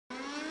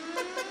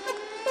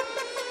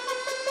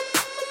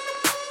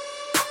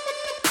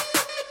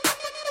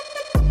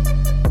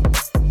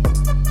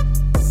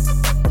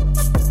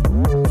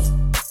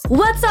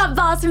What's up,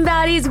 Boston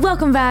Baddies?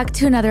 Welcome back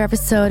to another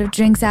episode of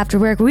Drinks After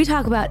Work, where we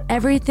talk about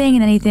everything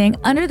and anything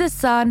under the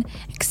sun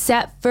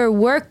except for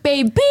work,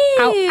 baby.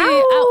 Ow,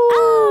 ow.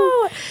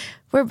 Ow, ow.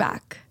 We're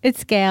back.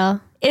 It's Gail.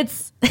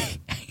 It's...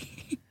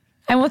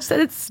 I almost said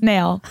it's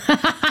Snail.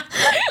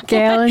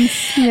 Gail and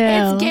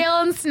Snail. It's Gail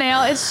and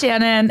Snail. It's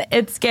Shannon.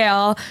 It's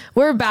Gail.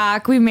 We're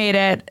back. We made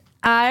it.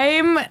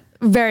 I'm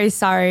very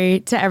sorry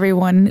to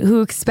everyone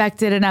who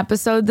expected an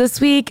episode this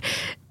week.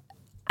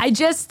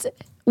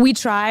 We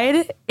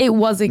tried. It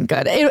wasn't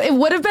good. It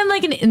would have been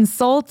like an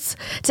insult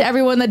to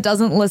everyone that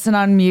doesn't listen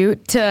on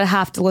mute to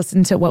have to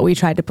listen to what we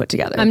tried to put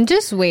together. I'm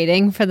just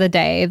waiting for the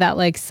day that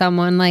like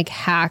someone like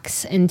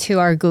hacks into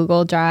our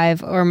Google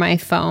Drive or my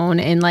phone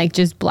and like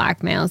just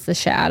blackmails the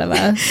shit out of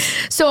us.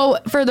 So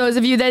for those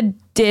of you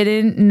that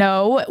didn't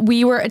know,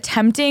 we were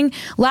attempting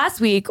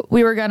last week.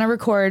 We were going to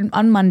record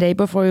on Monday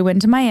before we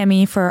went to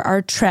Miami for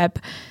our trip.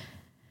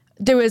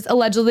 There was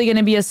allegedly going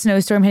to be a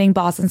snowstorm hitting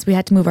Boston, so we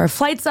had to move our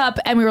flights up.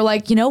 And we were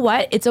like, you know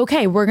what? It's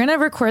okay. We're going to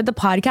record the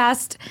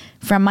podcast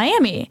from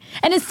Miami.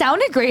 And it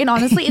sounded great. And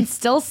honestly, it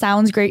still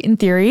sounds great in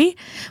theory.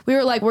 We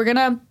were like, we're going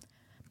to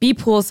be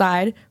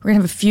poolside. We're going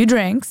to have a few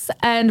drinks.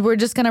 And we're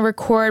just going to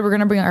record. We're going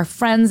to bring our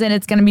friends in.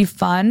 It's going to be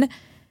fun.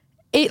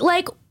 It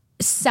like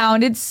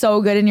sounded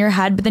so good in your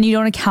head, but then you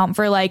don't account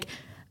for like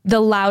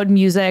the loud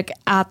music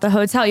at the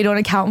hotel. You don't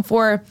account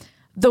for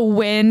the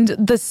wind,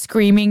 the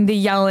screaming, the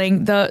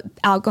yelling, the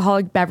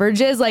alcoholic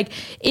beverages. Like,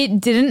 it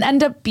didn't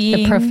end up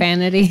being... The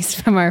profanities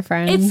from our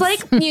friends. It's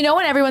like, you know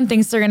when everyone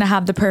thinks they're going to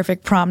have the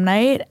perfect prom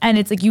night, and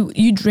it's like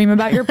you dream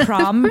about your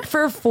prom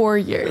for 4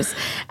 years.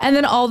 And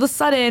then all of a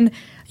sudden,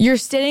 you're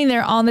sitting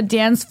there on the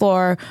dance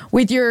floor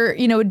with your,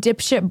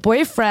 dipshit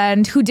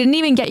boyfriend who didn't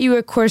even get you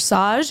a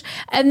corsage.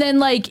 And then,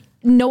 like,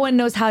 no one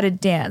knows how to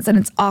dance, and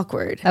it's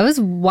awkward. That was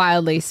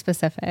wildly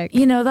specific.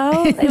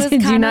 Though? It was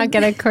Did you not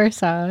get a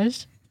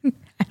corsage?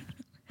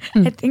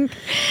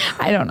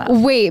 I don't know.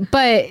 Wait,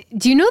 but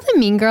do you know the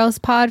Mean Girls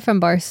pod from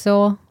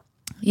Barstool?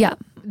 Yeah.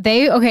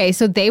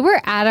 So they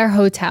were at our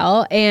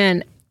hotel,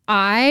 and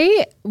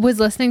I was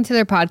listening to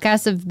their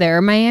podcast of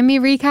their Miami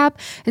recap.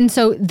 And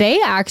so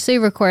they actually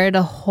recorded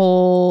a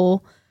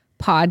whole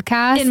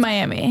podcast in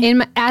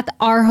Miami at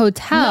our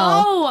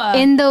hotel. No.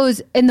 In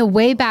the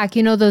way back,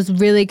 those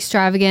really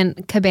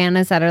extravagant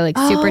cabanas that are like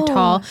super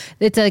tall.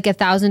 It's like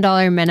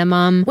 $1,000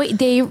 minimum. Wait,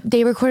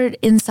 they recorded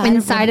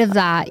inside of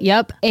that.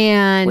 Yep.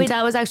 And wait,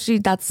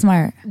 that's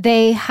smart.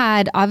 They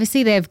have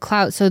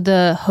clout. So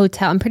the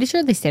hotel, I'm pretty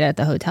sure they stayed at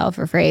the hotel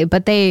for free,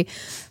 but they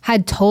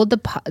had told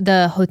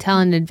the hotel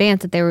in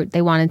advance that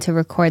they wanted to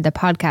record the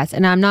podcast.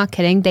 And I'm not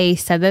kidding. They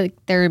said that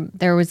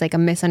there was like a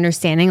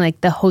misunderstanding. Like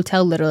the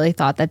hotel literally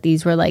thought that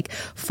these were like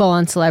full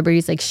on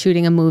celebrities, like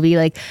shooting a movie.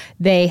 Like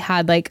they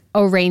had like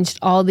arranged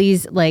all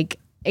these like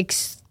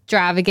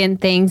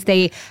extravagant things.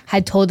 They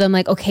had told them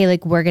like, okay,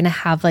 like we're going to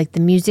have like the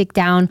music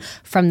down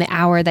from the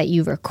hour that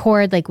you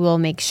record. Like we'll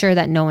make sure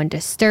that no one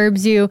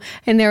disturbs you.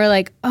 And they were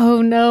like,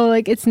 oh no,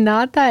 like it's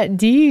not that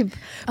deep.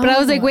 But I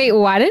was like, wait,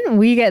 why didn't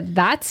we get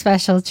that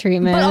special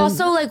treatment? But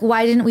also like,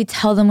 why didn't we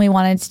tell them we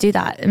wanted to do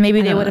that? And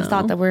maybe they would have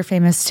thought that we're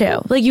famous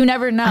too. Like you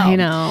never know. I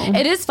know.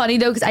 It is funny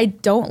though, because I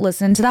don't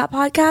listen to that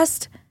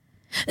podcast.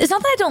 It's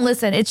not that I don't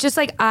listen. It's just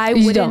like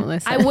don't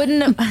listen. I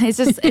wouldn't. It's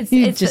just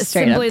just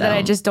simply that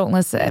I just don't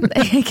listen.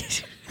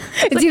 It's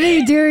either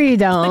you do or you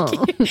don't.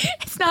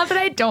 It's not that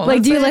I don't like,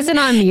 listen. do you listen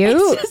on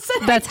mute?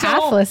 That's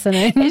half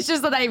listening. It's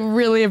just that I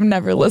really have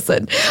never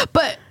listened.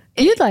 But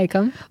you'd like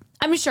them.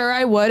 I'm sure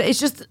I would. It's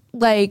just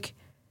like,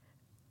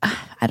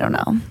 I don't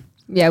know.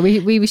 Yeah,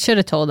 we should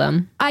have told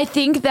them. I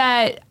think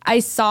that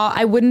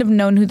I wouldn't have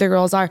known who the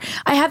girls are.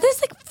 I have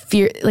this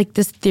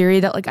this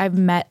theory that like I've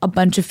met a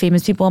bunch of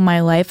famous people in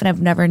my life and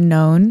I've never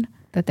known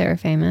that they were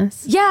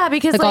famous. Yeah,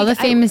 because like all the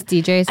famous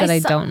DJs that I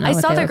don't know. I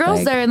saw the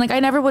girls there, and like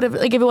I never would have,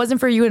 like if it wasn't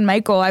for you and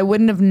Michael, I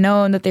wouldn't have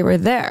known that they were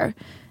there.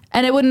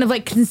 And I wouldn't have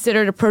like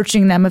considered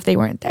approaching them if they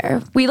weren't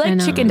there. We like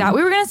chickened out.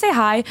 We were gonna say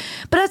hi,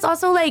 but it's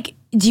also like,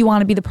 do you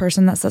want to be the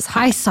person that says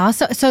hi? I saw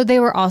so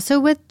they were also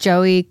with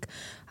Joey.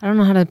 I don't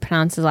know how to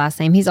pronounce his last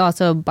name. He's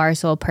also a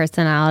Barstool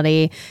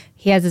personality.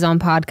 He has his own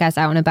podcast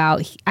out and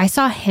about. I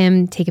saw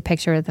him take a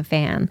picture with a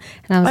fan,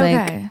 and I was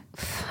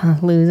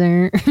like,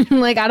 loser.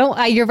 Like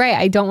you're right.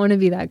 I don't want to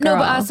be that girl.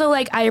 No, but also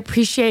like I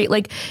appreciate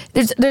like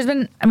there's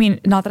been, I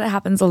mean, not that it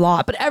happens a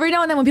lot, but every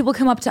now and then when people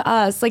come up to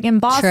us, like in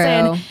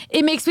Boston,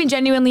 it makes me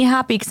genuinely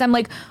happy because I'm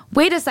like,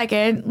 wait a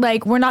second,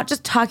 like we're not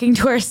just talking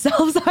to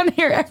ourselves on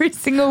here every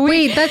single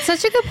week. Wait, that's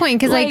such a good point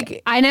because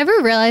like I never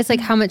realized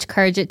like how much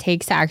courage it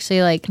takes to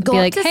actually like be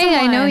like, hey, someone.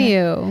 I know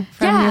you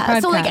from your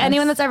podcast. So like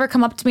anyone that's ever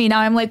come up to me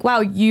now, I'm like,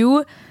 wow,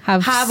 you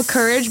have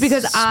courage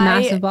because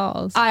massive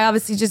balls. I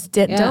obviously just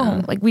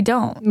don't. Like we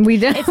don't. We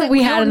don't. It's like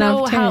we had don't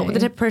know how the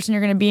type of person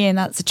you're going to be in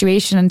that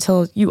situation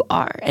until you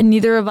are, and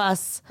neither of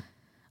us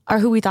are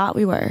who we thought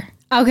we were.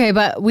 Okay,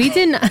 but we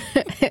didn't.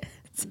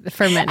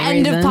 For many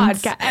end reasons. Of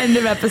podcast. End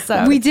of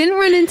episode. We didn't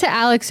run into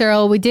Alex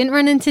Earl. We didn't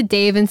run into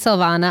Dave and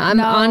Silvana. I'm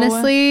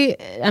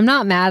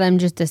not mad. I'm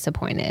just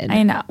disappointed.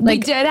 I know. Like,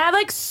 we did have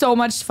like so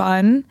much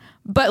fun,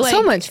 but like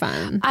so much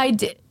fun.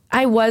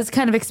 I was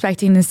kind of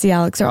expecting to see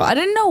Alex Earl. I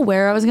didn't know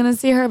where I was going to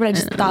see her, but I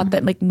just thought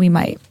that like we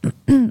might.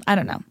 I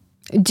don't know.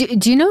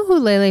 Do you know who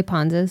Lele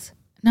Pons is?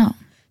 No.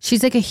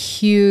 She's like a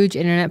huge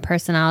internet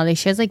personality.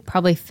 She has like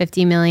probably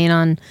 50 million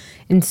on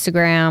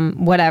Instagram,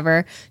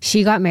 whatever.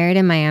 She got married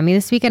in Miami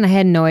this weekend. I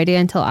had no idea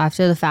until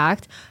after the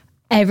fact.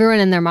 Everyone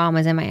and their mom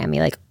was in Miami,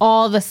 like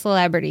all the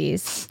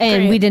celebrities,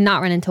 and we did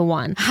not run into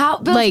one. How?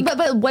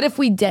 But what if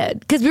we did?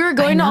 Because we were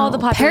going to all the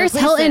popular Paris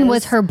places. Hilton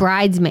was her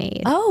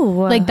bridesmaid.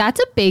 Oh, like that's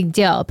a big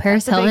deal.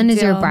 Paris Hilton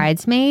is your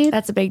bridesmaid.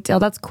 That's a big deal.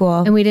 That's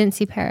cool. And we didn't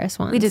see Paris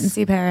once. We didn't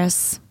see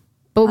Paris,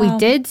 but we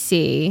did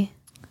see.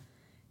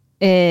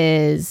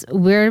 Is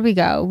where did we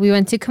go? We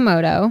went to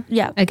Komodo.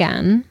 Yeah.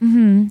 Again.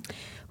 Mm-hmm.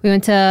 We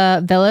went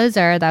to Villa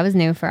Azur. That was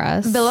new for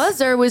us. Villa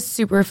Azur was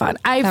super fun.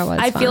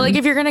 I feel like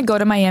if you're gonna go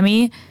to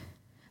Miami,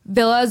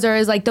 Villa Azur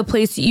is like the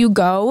place you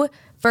go.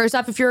 First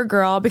off, if you're a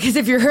girl, because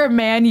if you're a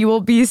man, you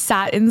will be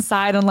sat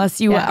inside unless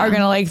you are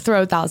gonna like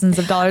throw thousands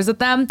of dollars at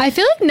them. I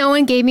feel like no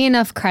one gave me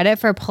enough credit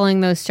for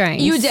pulling those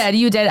strings. You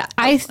did.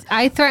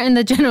 I threatened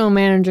the general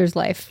manager's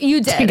life.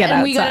 You did. And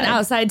outside. We got an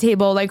outside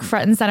table, like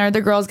front and center.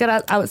 The girls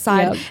got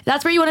outside. Yep.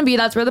 That's where you want to be.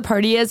 That's where the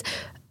party is.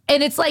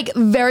 And it's like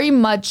very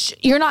much,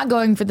 you're not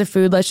going for the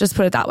food. Let's just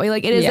put it that way.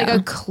 Like it is like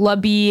a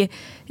clubby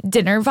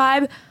dinner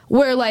vibe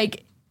where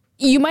like,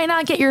 you might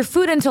not get your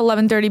food until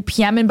 11:30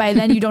 p.m. and by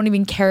then you don't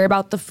even care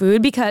about the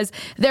food because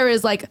there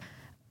is like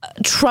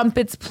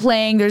trumpets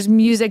playing, there's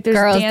music, there's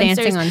girls dancers,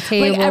 dancing on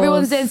tables. Like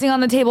everyone's dancing on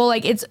the table.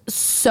 Like it's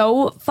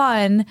so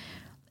fun.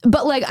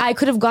 But like I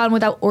could have gone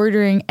without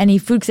ordering any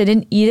food because I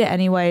didn't eat it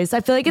anyways. I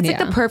feel like it's like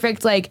the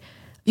perfect like if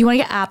you want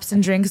to get apps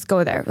and drinks,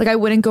 go there. Like I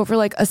wouldn't go for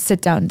like a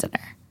sit down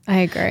dinner. I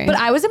agree. But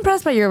I was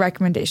impressed by your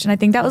recommendation. I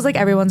think that was like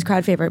everyone's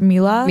crowd favorite.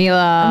 Mila.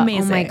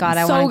 Amazing. Oh my God,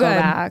 I want to go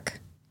back.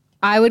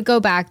 I would go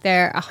back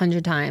there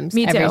 100 times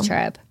every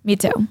trip. Me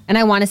too. And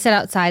I want to sit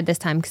outside this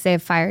time because they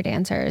have fire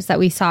dancers that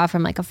we saw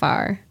from like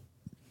afar.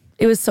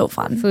 It was so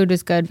fun. Food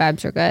was good.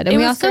 Vibes were good. And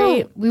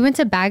we went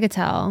to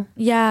Bagatelle.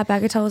 Yeah,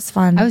 Bagatelle was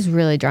fun. I was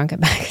really drunk at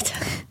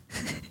Bagatelle.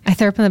 I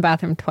threw up in the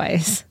bathroom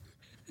twice.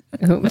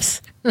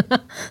 Oops.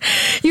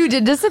 You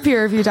did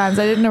disappear a few times.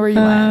 I didn't know where you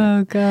went.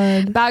 Oh,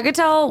 God.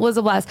 Bagatelle was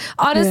a blast.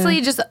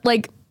 Honestly, just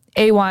like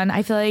A1,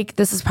 I feel like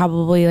this is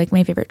probably like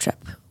my favorite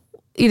trip.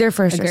 Either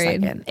first or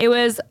second. It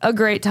was a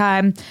great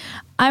time.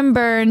 I'm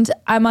burned.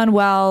 I'm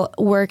unwell.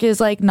 Work is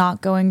like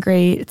not going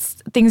great.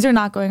 Things are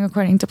not going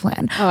according to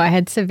plan. Oh, I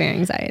had severe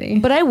anxiety.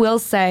 But I will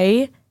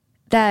say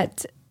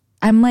that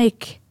I'm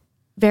like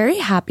very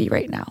happy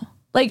right now.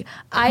 Like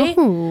I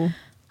don't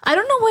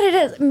know what it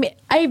is.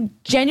 I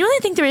genuinely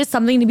think there is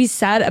something to be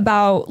said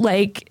about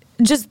like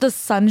just the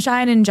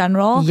sunshine in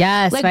general.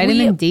 Yes, like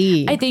vitamin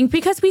D. I think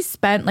because we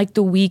spent like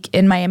the week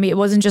in Miami, it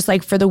wasn't just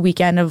like for the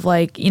weekend of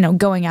like, you know,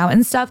 going out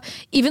and stuff.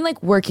 Even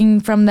like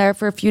working from there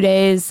for a few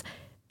days,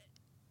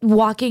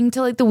 walking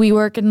to like the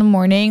WeWork in the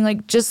morning,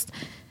 like just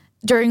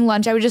during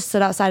lunch, I would just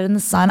sit outside in the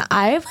sun.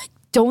 I like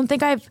don't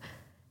think I've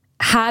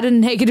had a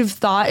negative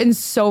thought in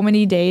so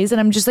many days,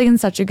 and I'm just like in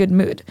such a good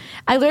mood.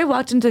 I literally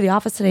walked into the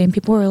office today and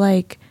people were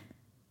like,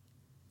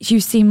 you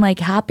seem like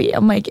happy.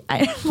 I'm like,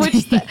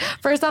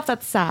 first off,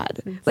 that's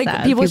sad. Like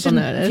sad. people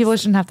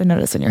shouldn't have to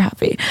notice when you're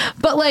happy.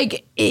 But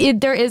like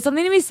there is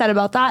something to be said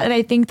about that. And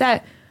I think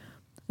that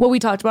what we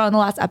talked about in the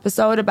last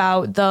episode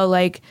about the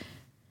like,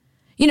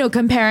 you know,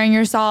 comparing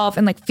yourself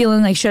and like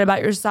feeling like shit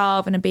about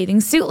yourself in a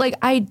bathing suit. Like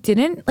I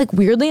didn't like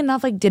weirdly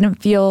enough, like didn't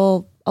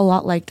feel a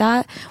lot like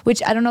that,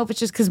 which I don't know if it's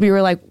just because we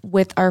were like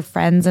with our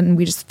friends and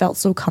we just felt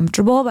so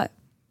comfortable, but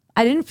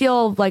I didn't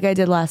feel like I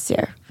did last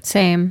year.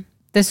 Same.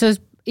 This was,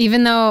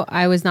 even though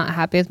I was not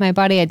happy with my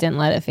body, I didn't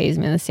let it phase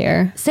me this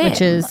year. Same.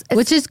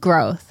 Which is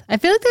growth. I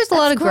feel like there's a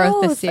lot of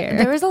growth this year.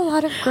 There was a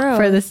lot of growth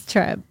for this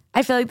trip.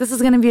 I feel like this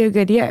is going to be a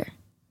good year.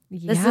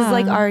 Yeah. This is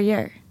like our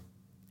year.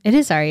 It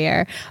is our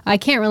year. I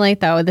can't relate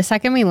though. The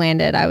second we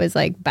landed, I was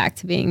like back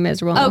to being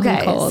miserable. Okay,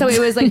 and cold. so it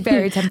was like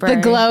very temporary.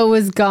 The glow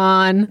was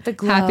gone. The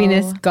glow.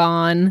 Happiness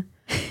gone.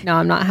 No,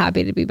 I'm not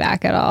happy to be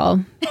back at all.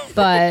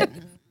 But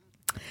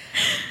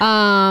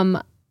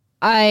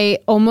I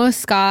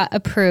almost got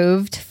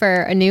approved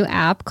for a new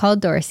app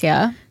called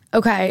Dorsia.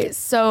 Okay,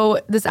 so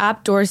this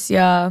app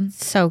Dorsia,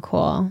 so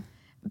cool.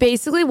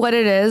 Basically, what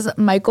it is,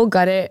 Michael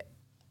got it.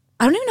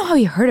 I don't even know how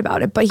he heard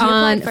about it, but he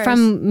applied first.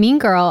 From Mean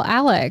Girl,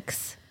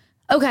 Alex.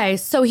 Okay,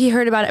 so he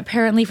heard about it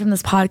apparently from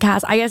this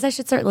podcast. I guess I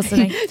should start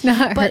listening.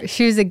 Not her.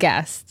 She was a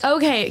guest.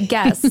 Okay,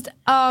 guest.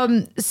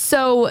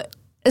 So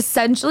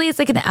essentially, it's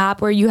like an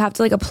app where you have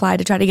to like apply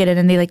to try to get in,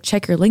 and they like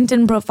check your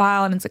LinkedIn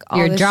profile, and it's like all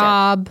your this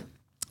job. Shit.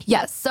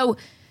 Yes. So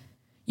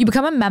you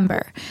become a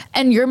member,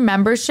 and your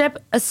membership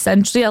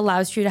essentially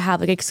allows you to have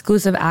like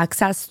exclusive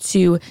access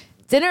to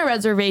dinner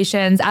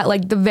reservations at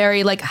like the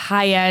very like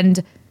high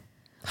end,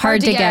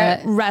 hard to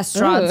get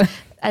restaurants. Ooh.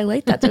 I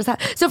like that. There's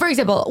that. So for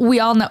example, we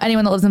all know,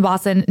 anyone that lives in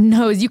Boston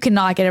knows you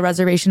cannot get a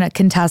reservation at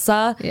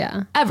Contessa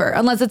ever,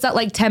 unless it's at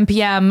like 10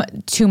 p.m.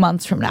 2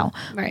 months from now.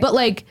 Right. But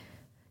like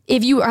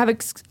if you have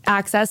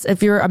access,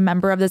 if you're a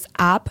member of this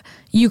app,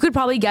 you could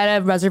probably get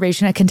a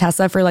reservation at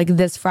Contessa for like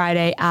this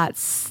Friday at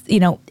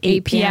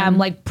 8 p.m.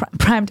 like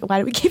prime. Why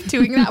do we keep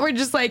doing that? We're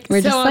just like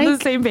on the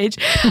same page.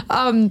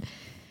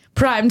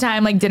 Prime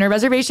time, like dinner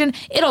reservation.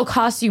 It'll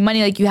cost you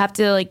money. Like you have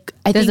to like.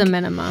 There's a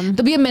minimum.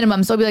 There'll be a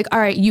minimum. So I'll be like, all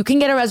right, you can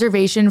get a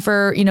reservation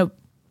for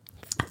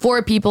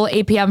 4 people,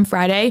 8 p.m.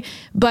 Friday,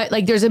 but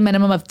like there's a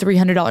minimum of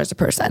 $300 a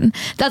person.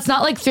 That's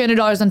not like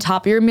 $300 on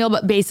top of your meal,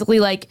 but basically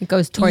like it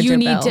goes towards your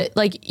bill.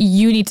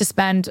 You need to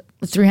spend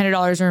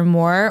 $300 or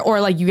more,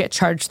 or like you get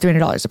charged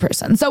 $300 a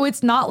person. So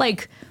it's not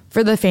like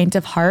for the faint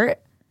of heart,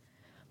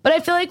 but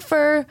I feel like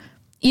for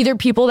either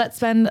people that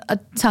spend a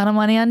ton of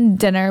money on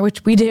dinner,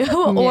 which we do,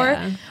 or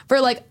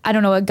for like, I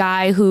don't know, a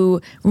guy who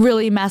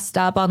really messed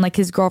up on like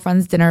his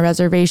girlfriend's dinner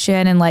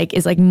reservation and like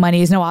is like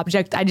money is no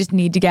object. I just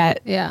need to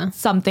get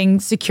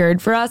something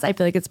secured for us. I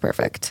feel like it's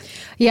perfect.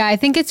 Yeah, I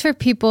think it's for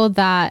people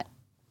that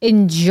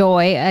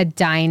enjoy a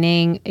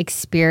dining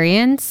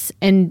experience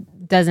and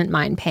doesn't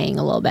mind paying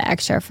a little bit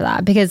extra for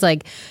that, because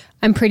like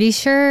I'm pretty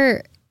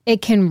sure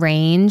it can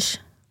range.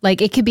 Like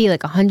it could be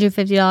like $150,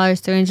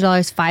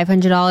 $300,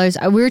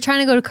 $500. We were trying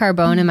to go to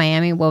Carbone in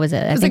Miami. What was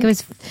it? I think it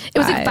was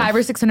like $500 or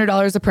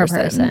 $600 a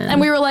person. And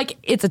we were like,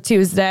 it's a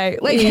Tuesday.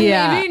 Like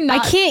maybe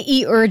not. I can't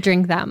eat or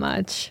drink that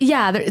much.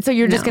 Yeah. So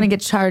you're just going to get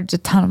charged a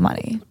ton of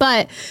money.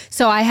 But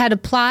so I had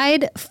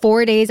applied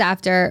 4 days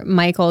after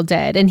Michael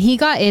did, and he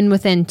got in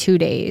within 2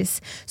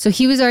 days. So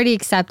he was already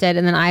accepted.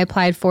 And then I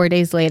applied 4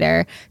 days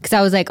later because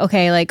I was like,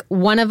 okay, like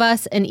one of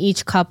us and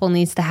each couple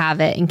needs to have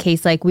it in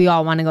case like we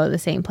all want to go to the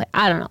same place.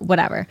 I don't know,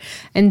 whatever.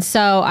 And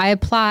so I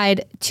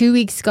applied, 2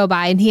 weeks go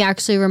by, and he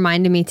actually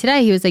reminded me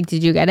today. He was like,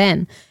 did you get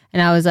in?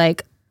 And I was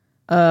like,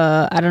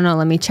 I don't know,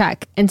 let me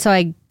check. And so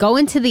I go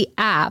into the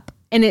app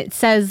and it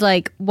says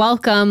like,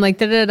 welcome, like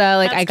da-da-da,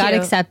 like I got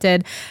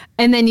accepted.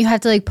 And then you have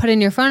to like put in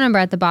your phone number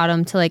at the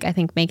bottom to like, I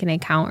think make an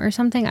account or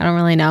something. I don't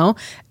really know.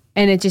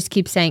 And it just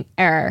keeps saying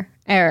error.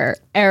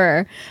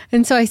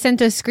 And so I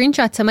sent a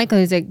screenshot to Michael,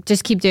 who's like,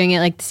 just keep doing it.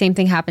 Like the same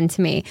thing happened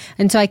to me.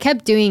 And so I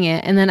kept doing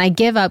it. And then I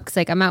give up because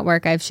like I'm at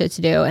work, I have shit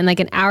to do. And like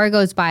an hour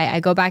goes by,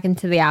 I go back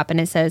into the app and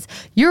it says,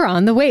 you're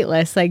on the wait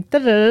list. Like,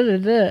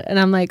 da-da-da-da-da. And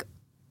I'm like,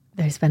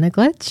 there's been a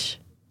glitch.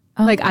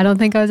 Oh. Like, I don't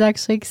think I was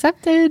actually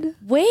accepted.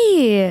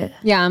 Wait.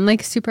 Yeah, I'm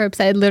like super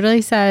upset. It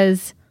literally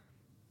says,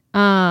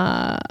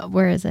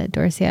 where is it,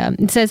 Dorcia?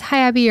 It says, hi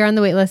Abby, you're on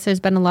the wait list. There's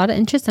been a lot of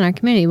interest in our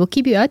community. We'll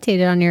keep you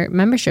updated on your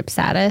membership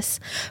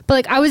status. But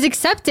like I was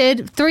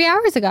accepted 3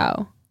 hours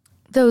ago.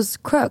 Those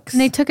crooks.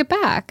 And they took it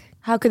back.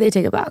 How could they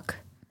take it back?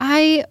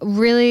 I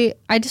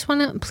just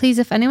want to, please,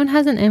 if anyone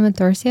has an in with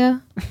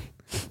Dorcia,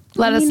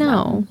 let us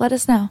know. Let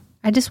us know.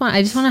 I just want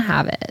to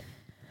have it.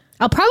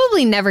 I'll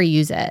probably never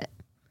use it.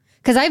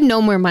 Because I have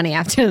no more money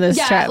after this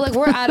trip. Yeah, like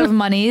we're out of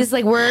monies.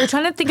 Like we're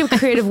trying to think of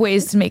creative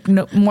ways to make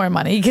more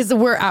money because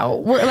we're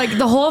out. We're like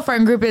the whole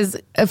friend group is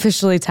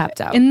officially tapped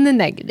out. In the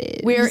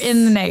negatives. We're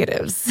in the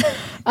negatives.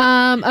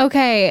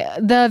 Okay,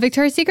 the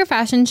Victoria's Secret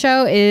fashion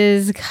show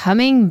is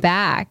coming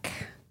back.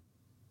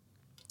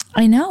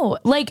 I know.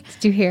 Like,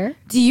 did you hear?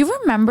 Do you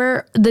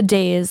remember the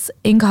days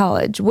in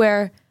college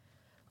where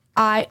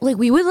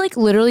we would like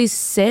literally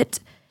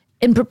sit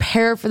and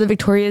prepare for the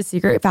Victoria's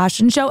Secret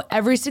fashion show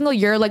every single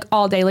year, like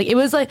all day. Like it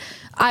was like,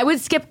 I would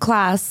skip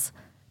class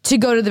to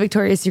go to the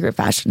Victoria's Secret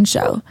fashion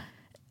show.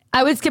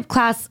 I would skip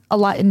class a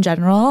lot in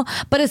general,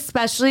 but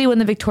especially when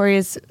the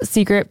Victoria's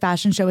Secret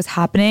fashion show was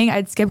happening,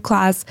 I'd skip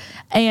class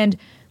and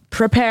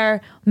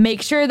prepare,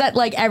 make sure that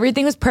like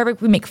everything was perfect.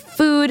 We make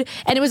food,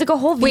 and it was like a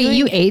whole viewing. Wait,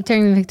 you ate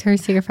during the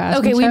Victoria's Secret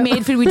fashion show? We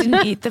made food. We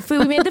didn't eat the food.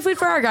 We made the food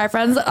for our guy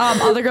friends.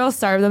 All the girls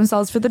starved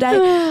themselves for the day.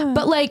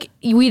 But like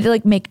we'd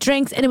like make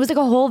drinks, and it was like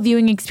a whole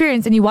viewing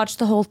experience, and you watched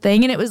the whole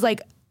thing, and it was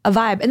like a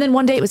vibe. And then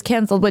one day it was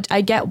canceled, which I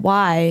get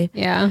why.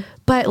 Yeah.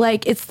 But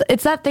like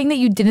it's that thing that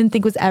you didn't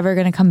think was ever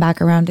going to come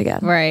back around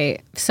again.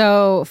 Right.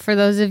 So for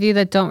those of you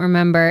that don't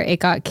remember, it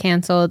got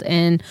canceled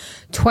in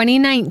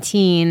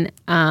 2019.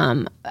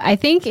 I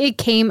think it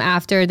came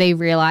after they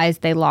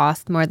realized they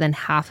lost more than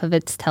half of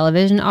its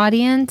television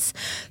audience.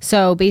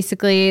 So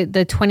basically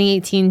the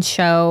 2018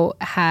 show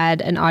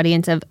had an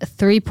audience of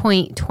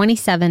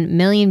 3.27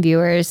 million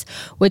viewers,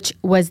 which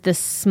was the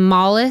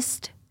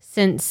smallest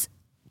since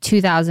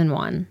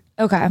 2001.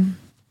 Okay.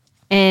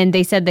 And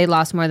they said they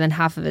lost more than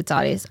half of its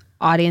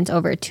audience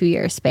over a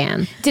 2-year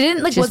span.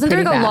 Wasn't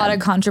there like a lot of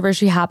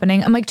controversy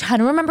happening? I'm like trying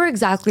to remember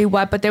exactly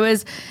what, but there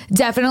was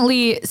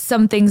definitely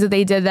some things that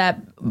they did that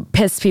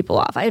pissed people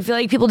off. I feel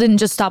like people didn't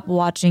just stop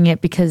watching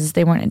it because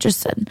they weren't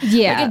interested.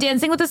 Yeah. Like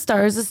Dancing with the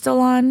Stars is still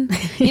on.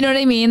 You know what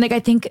I mean? Like I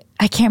can't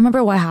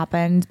remember what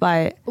happened,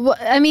 but. Well,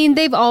 I mean,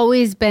 they've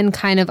always been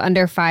kind of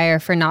under fire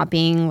for not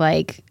being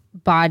like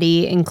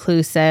body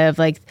inclusive.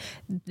 Like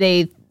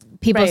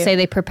people say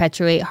they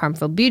perpetuate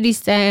harmful beauty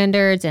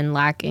standards and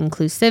lack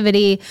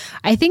inclusivity.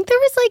 I think there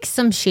was like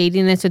some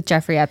shadiness with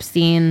Jeffrey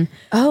Epstein,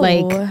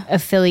 like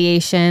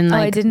affiliation,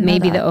 like I didn't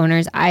maybe know that. The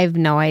owners. I have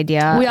no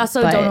idea. We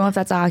also don't know if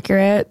that's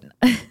accurate.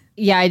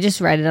 Yeah, I just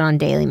read it on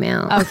Daily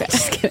Mail. Okay.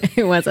 Just kidding.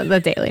 It wasn't the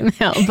Daily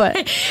Mail,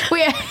 but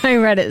I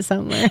read it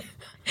somewhere.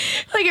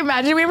 Like,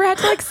 imagine we ever had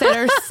to like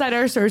set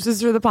our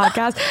sources for the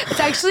podcast. It's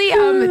actually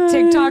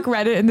TikTok,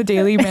 Reddit, and the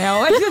Daily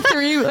Mail, like the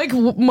three like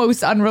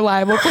most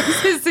unreliable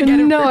places to get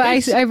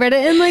information. No, I read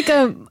it in like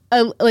a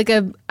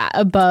level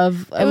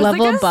above.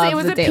 It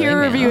was the a Daily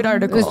peer-reviewed Mail.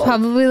 article. It was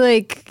probably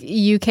like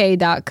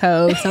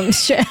UK.co, some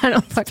shit. I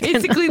don't fucking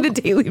basically know.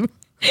 the Daily Mail.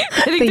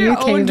 I think The they're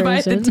UK owned by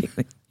version. the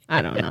Daily.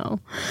 I don't know.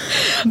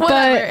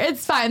 Whatever,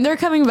 it's fine. They're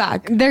coming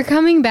back. They're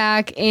coming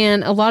back,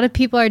 and a lot of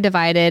people are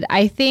divided.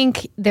 I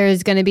think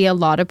there's going to be a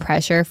lot of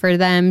pressure for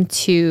them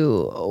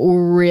to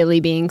really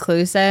be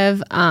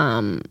inclusive.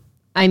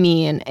 I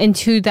mean, in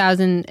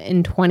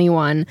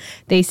 2021,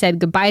 they said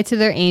goodbye to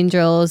their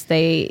angels.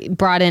 They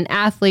brought in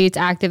athletes,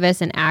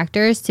 activists, and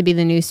actors to be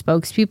the new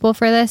spokespeople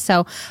for this.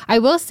 So I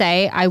will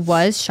say I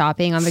was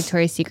shopping on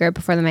Victoria's Secret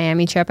before the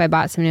Miami trip. I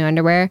bought some new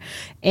underwear,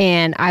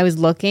 and I was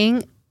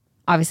looking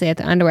obviously at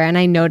the underwear, and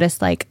I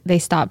noticed like they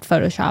stopped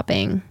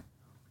photoshopping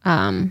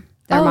their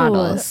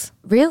models.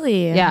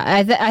 Really? Yeah,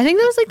 I think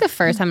that was like the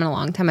first time in a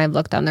long time I've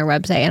looked on their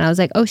website, and I was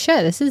like, oh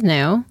shit, this is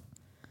new.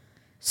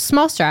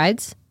 Small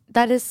strides.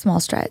 That is small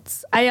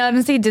strides. I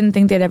honestly didn't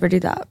think they'd ever do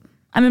that.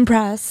 I'm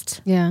impressed.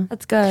 Yeah.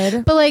 That's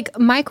good. But like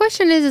my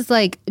question is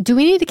like, do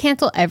we need to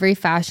cancel every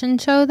fashion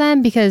show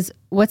then? Because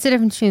what's the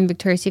difference between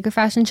Victoria's Secret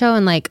fashion show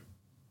and like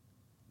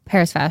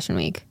Paris Fashion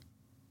Week?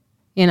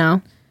 You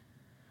know?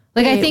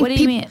 Like Wait, I think what do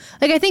you mean?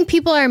 Like I think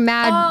people are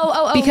mad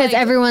because like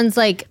everyone's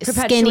like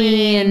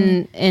skinny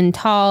and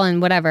tall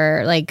and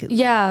whatever. Like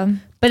Yeah.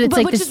 but it's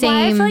like which the is why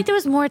I same. feel like there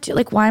was more to,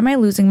 like, why am I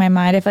losing my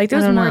mind? I feel like there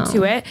was don't more know.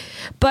 to it.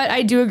 But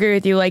I do agree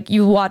with you. Like,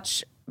 you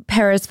watch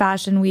Paris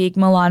Fashion Week,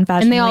 Milan Fashion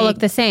Week. And they all look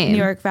the same. New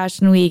York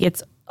Fashion Week.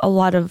 It's a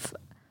lot of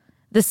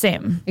the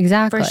same.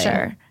 Exactly. For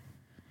sure.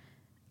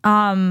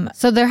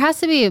 So there has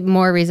to be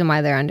more reason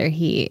why they're under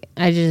heat.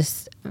 I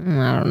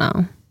don't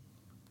know.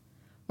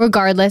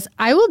 Regardless,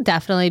 I will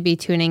definitely be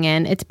tuning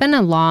in. It's been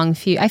a long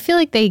few. I feel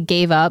like they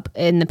gave up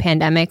in the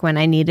pandemic when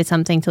I needed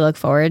something to look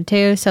forward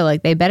to. So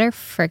like they better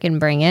freaking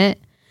bring it.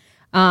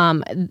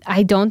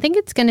 I don't think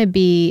it's going to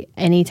be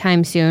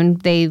anytime soon.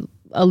 They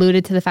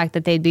alluded to the fact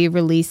that they'd be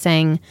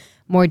releasing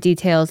more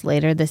details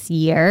later this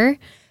year.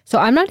 So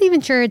I'm not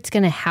even sure it's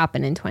going to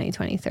happen in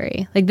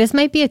 2023. Like this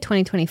might be a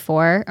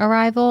 2024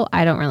 arrival.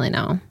 I don't really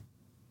know.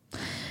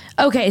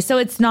 Okay, so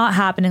it's not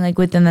happening like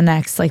within the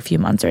next like few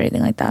months or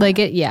anything like that. Like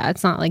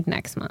it's not like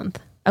next month.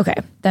 Okay,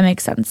 that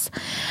makes sense.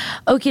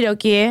 Okie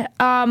dokie.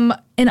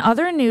 In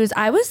other news,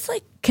 I was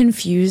like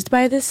confused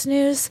by this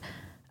news.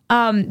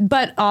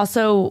 But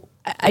also,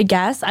 I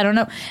guess, I don't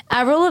know.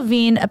 Avril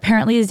Lavigne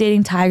apparently is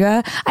dating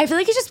Tyga. I feel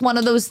like it's just one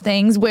of those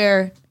things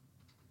where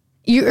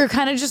you're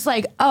kind of just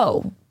like,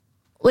 oh,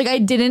 like I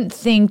didn't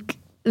think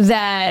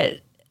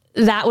that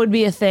would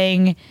be a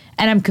thing,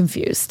 and I'm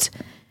confused.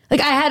 Like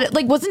I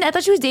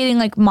thought she was dating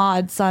like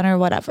Maud's son or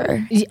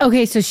whatever.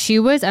 Okay, so she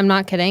was, I'm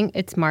not kidding,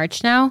 it's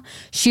March now.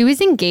 She was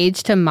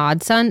engaged to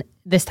Maud's son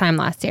this time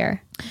last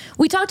year.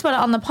 We talked about it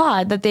on the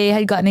pod that they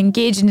had gotten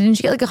engaged, and didn't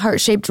she get like a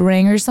heart-shaped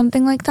ring or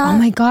something like that? Oh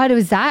my God,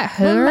 was that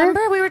her?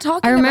 Remember we were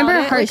talking I remember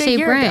about a it heart-shaped like a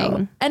year ring.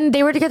 ago. And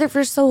they were together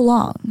for so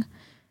long.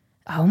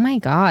 Oh my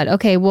God.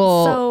 Okay,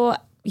 well. So,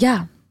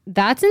 yeah.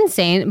 That's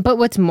insane. But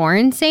what's more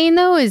insane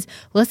though is,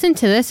 listen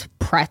to this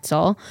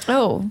pretzel.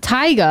 Oh.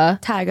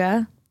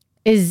 Tyga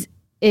is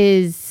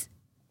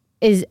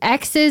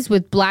exes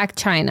with Blac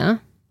Chyna.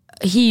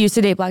 He used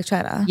to date Blac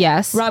Chyna.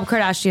 Yes. Rob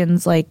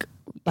Kardashian's like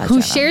Blac who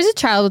Chyna. shares a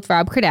child with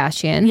Rob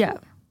Kardashian. Yeah.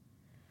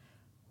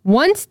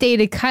 Once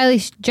dated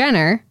Kylie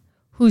Jenner,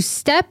 whose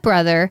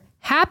stepbrother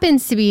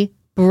happens to be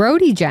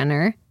Brody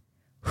Jenner,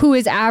 who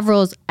is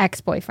Avril's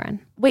ex-boyfriend.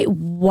 Wait,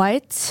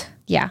 what?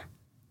 Yeah.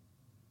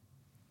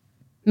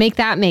 Make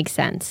that make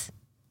sense.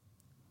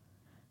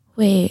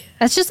 Wait.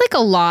 That's just like a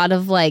lot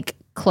of like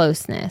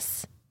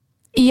closeness.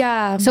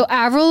 Yeah. So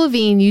Avril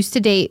Lavigne used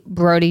to date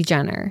Brody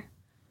Jenner.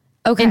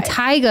 Okay. And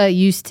Tyga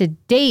used to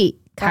date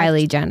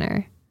Kylie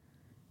Jenner.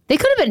 They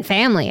could have been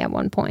family at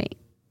one point.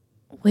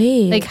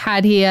 Wait. Like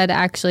had he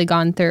actually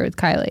gone through with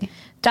Kylie.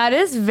 that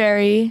is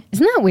very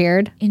Isn't that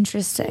weird?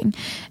 interesting.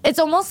 It's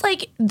almost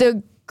like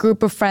the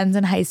group of friends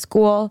in high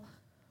school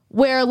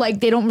where like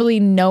they don't really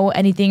know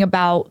anything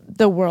about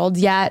the world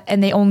yet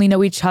and they only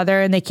know each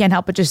other and they can't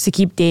help but just to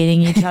keep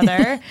dating each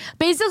other.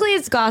 Basically,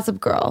 it's Gossip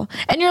Girl.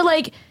 And you're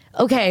like,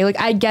 okay, like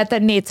I get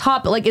that Nate's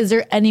hot, but like is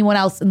there anyone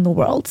else in the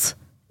world?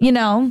 You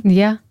know?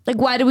 Yeah. Like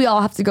why do we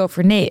all have to go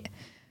for Nate?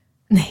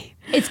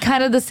 It's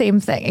kind of the same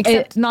thing,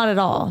 except not at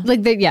all.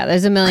 Like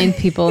there's a million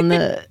people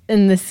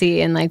in the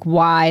sea, and like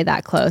why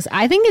that close?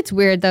 I think it's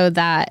weird though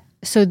that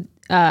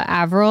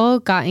Avril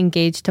got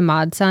engaged to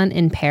Maud's son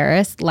in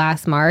Paris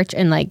last March,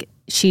 and like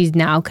she's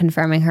now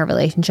confirming her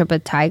relationship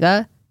with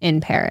Tyga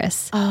in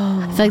Paris.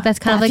 Oh, I feel like that's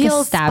kind of like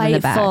a stab in the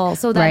back.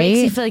 So that makes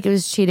me feel like it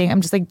was cheating. I'm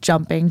just like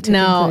jumping to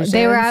No, conclusions.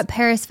 they were at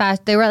Paris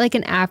Fashion. They were at like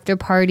an after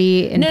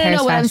party in Paris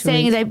No. What I'm Fashion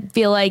saying Week. is, I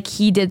feel like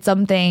he did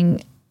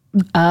something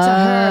to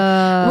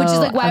her, which is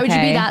like, why would you be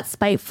okay. that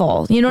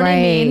spiteful? You know what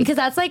I mean? Because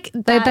that's like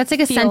That's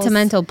like a feels-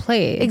 sentimental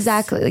place.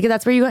 Exactly. Like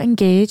that's where you got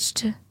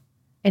engaged.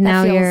 And That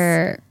now feels-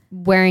 you're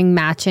wearing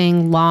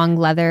matching long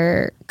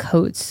leather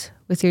coats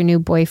with your new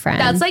boyfriend.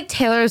 That's like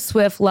Taylor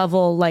Swift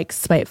level, like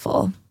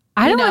spiteful.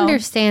 I You don't know?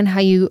 understand how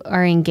you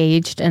are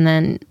engaged and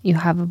then you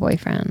have a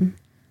boyfriend.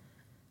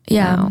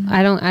 Yeah. No,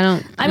 I don't.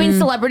 I mean,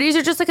 celebrities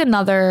are just like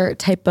another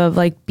type of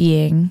like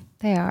being.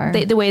 They are.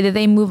 The way that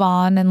they move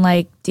on and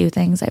like do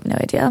things, I have no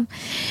idea.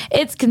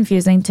 It's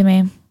confusing to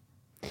me.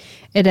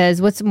 It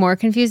is. What's more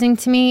confusing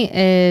to me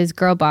is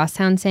Girl Boss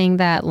Town saying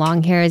that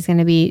long hair is going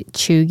to be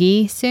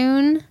chuggy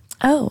soon.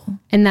 Oh.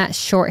 And that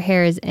short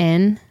hair is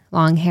in,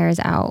 long hair is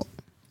out.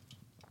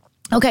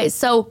 Okay,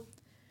 so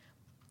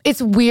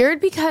it's weird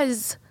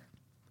because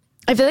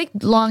I feel like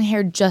long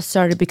hair just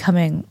started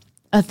becoming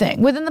a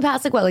thing within the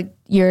past, like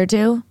year or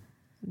two.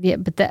 Yeah,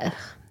 but the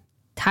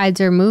tides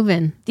are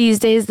moving. These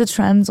days, the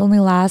trends only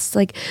last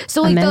like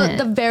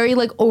the very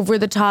like over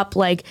the top,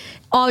 like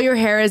all your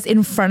hair is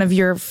in front of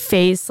your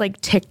face, like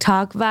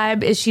TikTok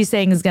vibe. Is she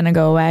saying is gonna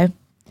go away?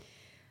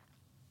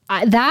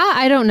 That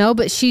I don't know,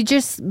 but she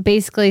just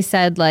basically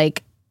said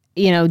like,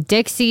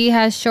 Dixie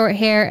has short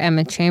hair,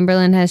 Emma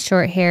Chamberlain has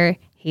short hair,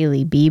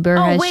 Hailey Bieber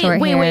has short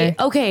hair. Wait.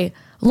 Okay.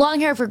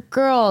 Long hair for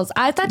girls.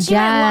 I thought she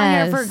meant long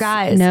hair for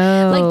guys.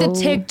 No. Like the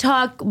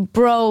TikTok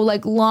bro,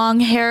 like long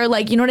hair,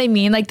 like, you know what I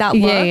mean? Like that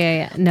look.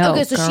 Yeah. No.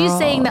 Okay, so she's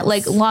saying that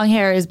like long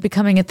hair is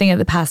becoming a thing of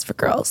the past for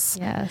girls.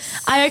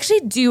 Yes. I actually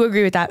do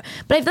agree with that.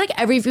 But I feel like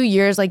every few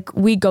years, like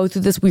we go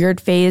through this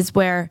weird phase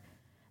where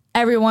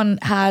everyone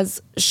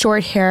has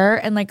short hair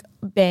and like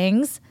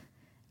bangs.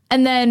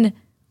 And then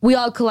we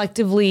all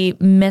collectively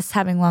miss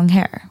having long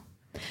hair.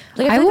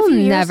 Like I feel like a will few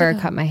years never ago-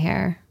 cut my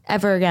hair.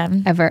 ever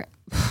again. Ever.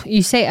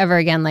 You say ever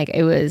again like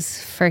it was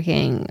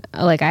freaking,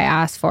 like I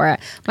asked for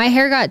it. My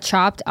hair got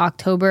chopped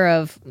October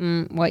of,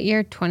 what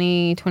year?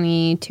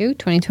 2022,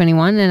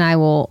 2021, and I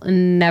will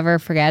never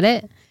forget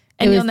it.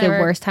 And it you'll was never-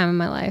 the worst time of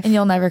my life. And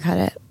you'll never cut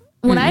it.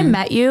 When I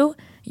met you,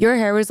 your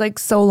hair was like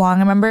so long. I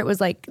remember it was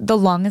like the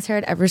longest hair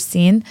I'd ever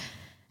seen.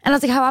 And I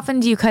was like, how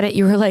often do you cut it?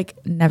 You were like,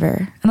 never.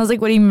 And I was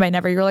like, what do you mean by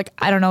never? You were like,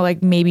 I don't know,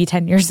 like maybe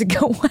 10 years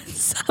ago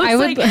once. I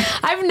was like,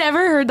 I've never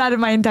heard that in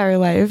my entire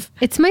life.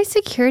 It's my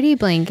security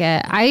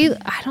blanket. I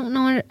don't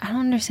know. I don't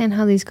understand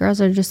how these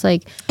girls are just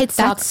like, It's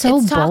that's so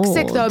it's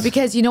toxic bold. though,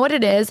 because you know what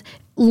it is?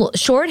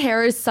 Short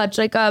hair is such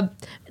like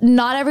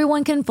not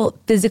everyone can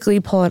physically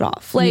pull it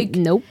off. Like,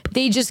 nope.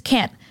 They just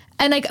can't.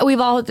 And like we've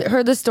all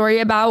heard the story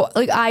about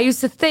like I used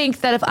to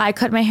think that if I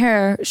cut my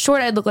hair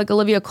short, I'd look like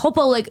Olivia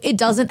Culpo. Like it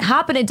doesn't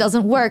happen. It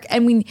doesn't work.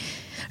 And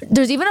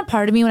there's even a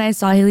part of me when I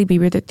saw Hailey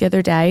Bieber the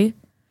other day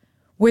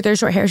with her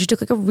short hair. She took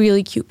like a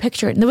really cute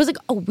picture, and there was like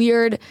a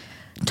weird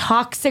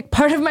toxic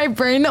part of my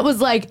brain that was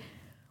like,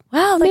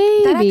 wow, like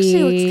that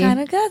actually looks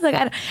kind of good. Like,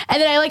 and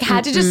then I like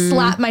had to just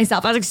slap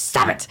myself. I was like,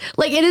 stop it!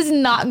 Like it is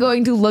not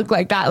going to look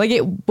like that. Like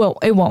it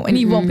won't, and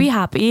you won't be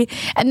happy.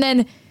 And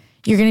then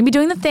you're going to be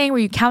doing the thing where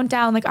you count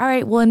down like, all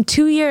right, well, in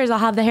 2 years, I'll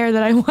have the hair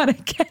that I want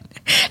to get.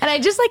 And I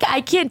just like,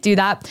 I can't do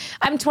that.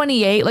 I'm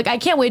 28. Like, I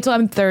can't wait till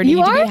I'm 30 You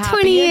to are be happy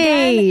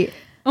 28. again.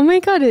 Oh my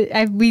God.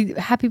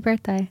 Happy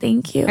birthday.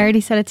 Thank you. I already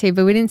said it to you,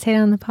 but we didn't say it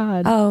on the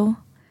pod. Oh,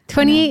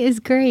 28 is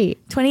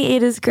great.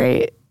 28 is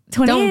great.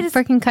 28 Don't is,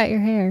 freaking cut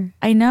your hair.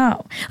 I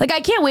know. Like, I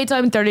can't wait till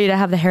I'm 30 to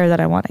have the hair that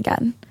I want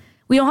again.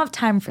 We don't have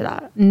time for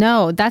that.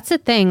 No, that's the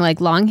thing.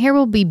 Like long hair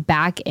will be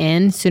back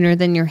in sooner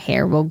than your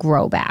hair will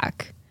grow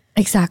back.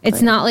 Exactly.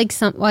 It's not like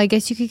I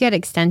guess you could get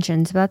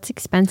extensions, but that's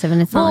expensive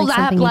and it's not like that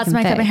something happened you last can time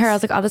I cut my fix. hair. I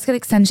was like, oh, let's get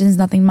extensions.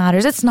 Nothing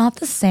matters. It's not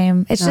the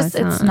same. It's just,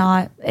 it's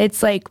not.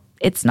 It's like,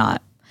 it's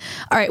not.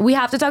 All right. We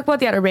have to talk about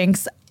the Outer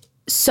Banks.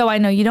 So I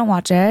know you don't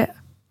watch it.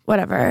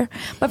 Whatever.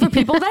 But for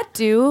people that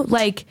do,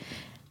 like,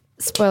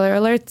 spoiler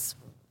alerts.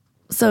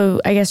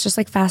 So I guess just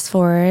like fast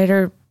forward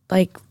or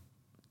like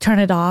turn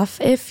it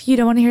off if you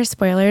don't want to hear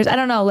spoilers. I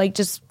don't know. Like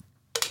just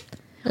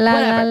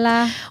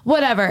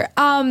whatever.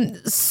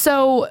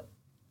 So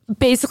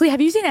basically, have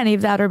you seen any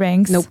of the Outer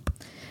Banks? Nope.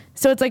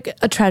 So it's like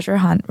a treasure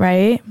hunt,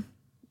 right?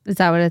 Is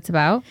that what it's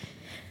about?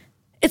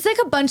 It's like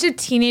a bunch of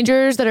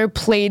teenagers that are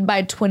played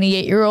by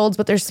 28-year-olds,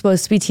 but they're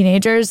supposed to be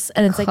teenagers,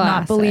 and it's like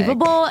not Classic.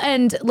 believable.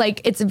 And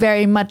like it's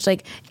very much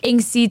like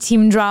angsty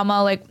teen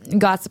drama, like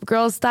Gossip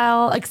Girl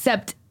style,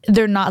 except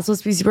they're not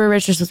supposed to be super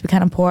rich, they're supposed to be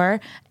kind of poor.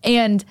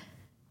 And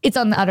it's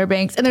on the Outer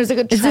Banks, and there's like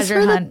a treasure Is this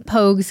where hunt. the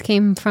Pogues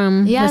came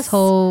from? Yes. This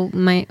whole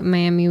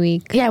Miami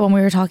week. Yeah, when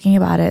we were talking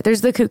about it.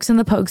 There's the Kooks and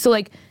the Pogues. So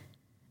like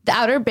the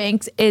Outer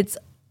Banks, it's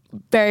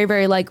very,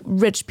 very like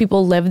rich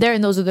people live there,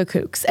 and those are the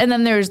Kooks. And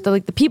then there's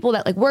the people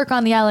that like work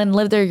on the island,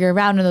 live there year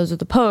round, and those are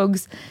the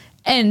Pogues.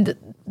 And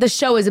the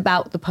show is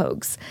about the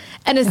Pogues.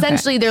 And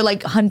essentially they're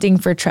like hunting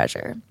for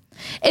treasure.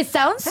 It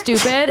sounds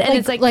stupid, and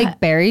it's like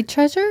buried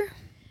treasure?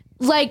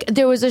 like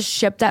there was a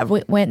ship that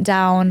went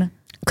down.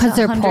 Because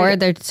they're 100 poor,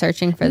 they're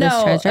searching for this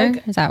treasure?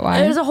 like, Is that why?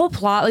 There's a whole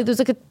plot. Like there's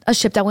like a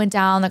ship that went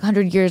down like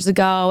 100 years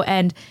ago,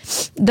 and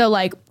there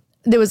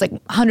was like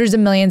hundreds of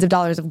millions of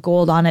dollars of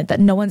gold on it that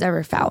no one's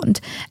ever found.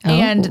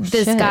 And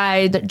this shit.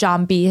 guy,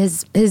 John B,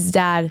 his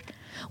dad,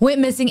 went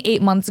missing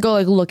 8 months ago,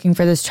 like looking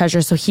for this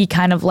treasure. So he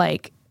kind of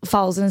like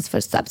follows in his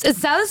footsteps. It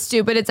sounds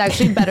stupid. It's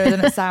actually better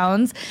than it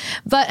sounds.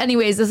 But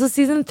anyways, this is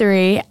season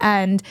 3,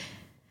 and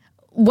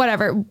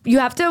whatever. You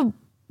have to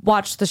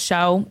watch the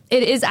show.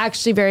 It is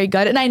actually very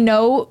good. And I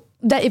know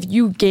that if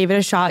you gave it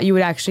a shot, you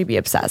would actually be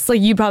obsessed. Like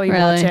you'd probably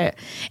watch it.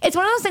 It's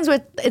one of those things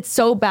where it's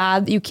so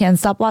bad that you can't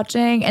stop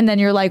watching. And then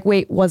you're like,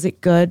 wait, was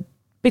it good?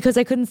 Because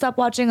I couldn't stop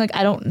watching. Like,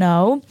 I don't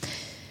know.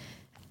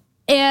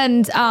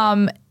 And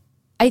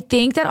I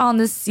think that on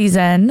this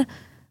season,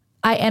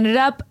 I ended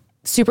up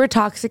super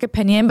toxic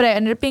opinion, but I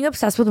ended up being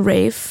obsessed with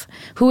Rafe,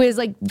 who is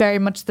like very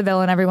much the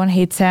villain. Everyone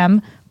hates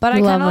him, but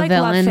I kind of like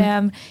love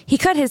him. He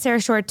cut his hair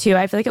short too.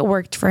 I feel like it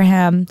worked for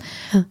him.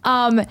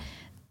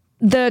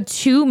 The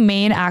two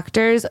main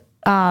actors,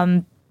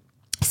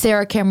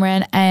 Sarah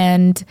Cameron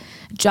and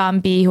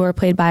John B., who are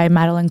played by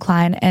Madeline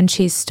Klein and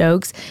Chase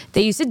Stokes,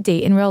 they used to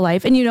date in real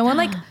life. And you know when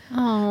like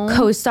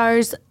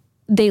co-stars,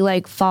 they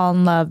like fall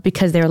in love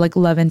because they were like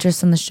love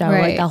interests in the show,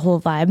 like that whole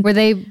vibe. Were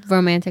they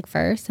romantic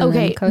first? And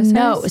then co-stars?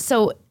 No.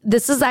 So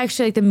this is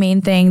actually like the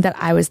main thing that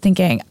I was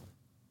thinking.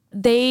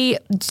 They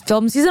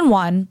filmed season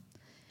 1,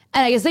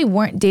 and I guess they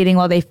weren't dating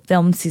while they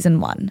filmed season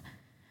 1.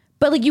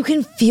 But like you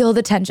can feel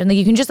the tension. Like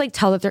you can just like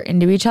tell that they're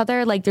into each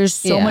other. Like there's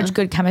so much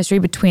good chemistry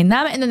between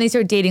them. And then they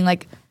start dating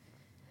like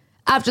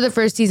after the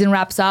first season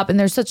wraps up, and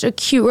there's such a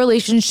cute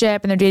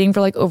relationship, and they're dating for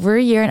like over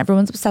a year, and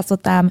everyone's obsessed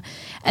with them.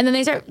 And then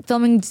they start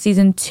filming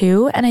season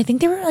 2, and I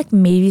think they were like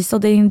maybe still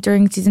dating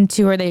during season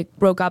 2, or they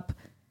broke up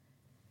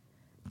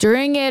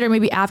during it, or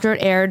maybe after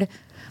it aired.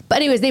 But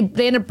anyways, they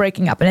end up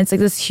breaking up, and it's like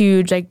this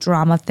huge like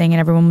drama thing,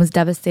 and everyone was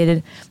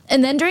devastated.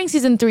 And then during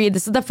season 3,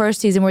 this is the first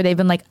season where they've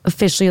been like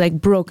officially like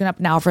broken up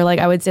now for like,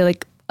 I would say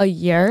like a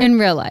year. In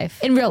real life.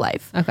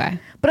 Okay.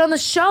 But on the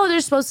show,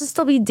 they're supposed to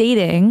still be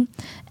dating.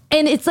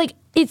 And it's like,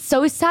 it's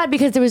so sad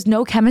because there was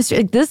no chemistry.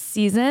 Like this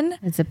season.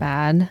 Is it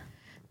bad?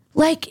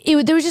 Like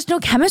there was just no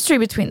chemistry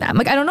between them.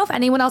 Like I don't know if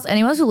anyone else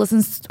who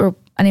listens or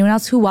anyone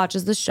else who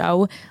watches the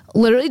show,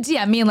 literally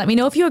DM me and let me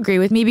know if you agree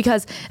with me,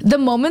 because the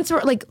moments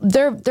were like,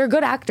 they're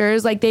good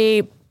actors. Like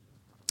they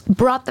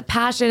brought the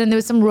passion, and there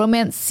was some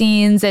romance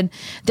scenes, and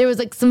there was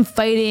like some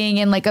fighting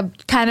and like a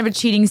kind of a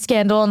cheating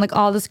scandal and like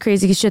all this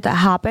crazy shit that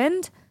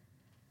happened.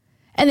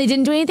 And they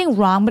didn't do anything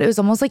wrong, but it was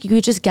almost like you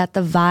could just get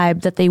the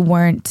vibe that they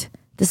weren't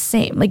the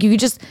same. Like you could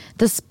just,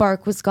 the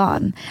spark was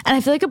gone. And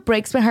I feel like it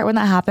breaks my heart when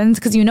that happens,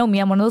 because you know me,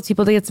 I'm one of those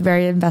people that gets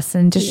very invested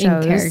into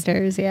shows.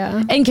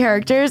 And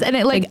characters. And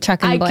it like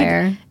Chuck and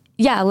Blair.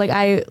 Like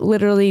I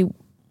literally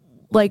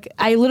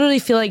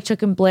feel like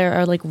Chuck and Blair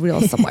are like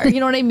real somewhere. You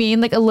know what I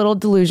mean? Like a little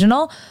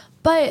delusional.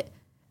 But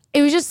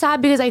it was just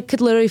sad because I could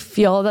literally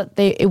feel that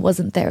it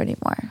wasn't there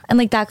anymore. And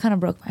like that kind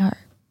of broke my heart.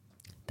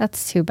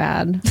 That's too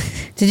bad.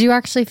 Did you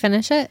actually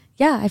finish it?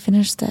 Yeah, I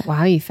finished it.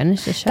 Wow, you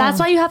finished the show. That's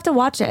why you have to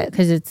watch it.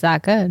 Because it's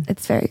that good.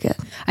 It's very good.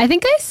 I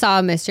think I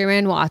saw Mr.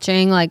 Man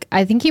watching, like,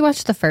 I think he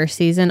watched the first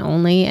season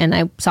only, and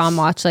I saw him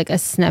watch like a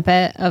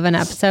snippet of an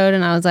episode,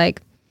 and I was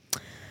like,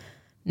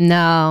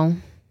 no,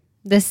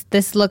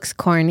 this looks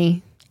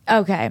corny.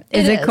 Okay.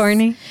 Is it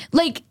corny?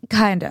 Like,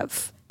 kind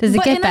of. Does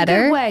it get better? In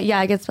a good way.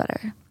 Yeah, it gets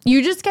better.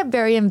 You just get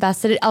very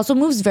invested. It also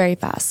moves very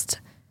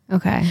fast.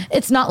 Okay.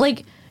 It's not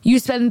like you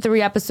spend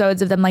 3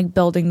 episodes of them like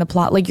building the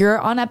plot. Like you're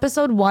on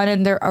episode 1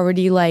 and they're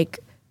already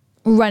like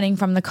running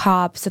from the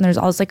cops, and there's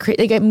all this like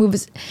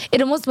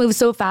it almost moves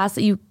so fast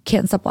that you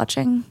can't stop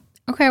watching.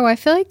 Okay, well I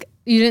feel like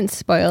you didn't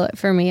spoil it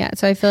for me yet,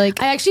 so I feel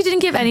like I actually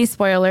didn't give any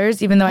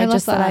spoilers, even though I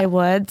just said I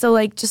would. So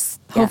like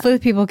just hopefully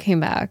people came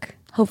back.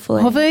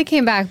 Hopefully they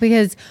came back,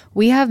 because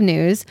we have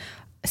news.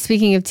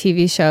 Speaking of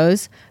TV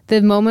shows, the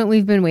moment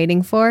we've been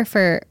waiting for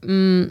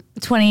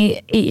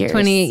 28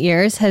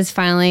 years has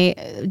finally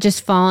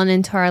just fallen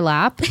into our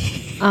lap.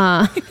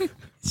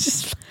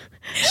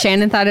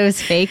 Shannon thought it was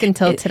fake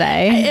until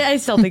today. I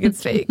still think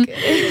it's fake.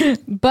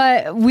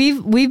 But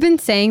we've been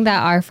saying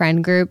that our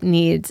friend group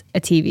needs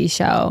a TV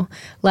show.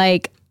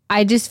 Like,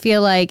 I just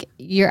feel like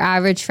your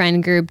average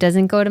friend group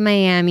doesn't go to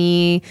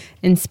Miami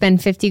and spend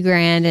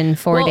 $50,000 in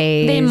 4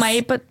 days. They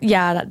might, but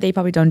yeah, they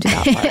probably don't do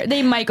that part.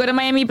 They might go to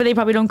Miami, but they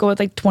probably don't go with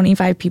like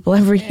 25 people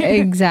every year.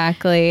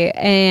 Exactly.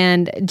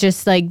 And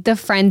just like the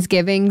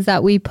Friendsgivings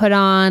that we put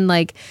on,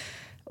 like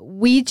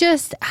we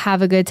just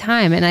have a good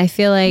time. And I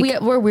feel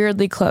like we're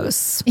weirdly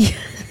close.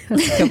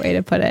 That's a good way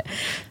to put it.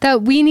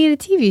 That we need a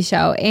TV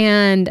show.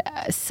 And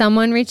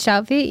someone reached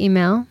out via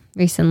email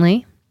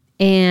recently,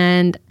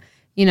 and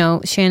you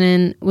know,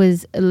 Shannon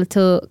was a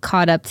little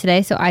caught up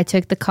today, so I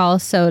took the call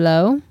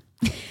solo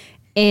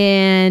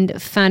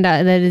and found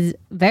out that it is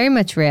very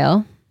much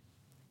real,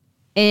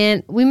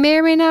 and we may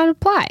or may not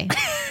apply.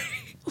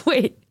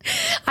 Wait,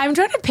 I'm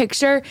trying to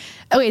picture.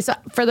 Okay, so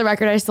for the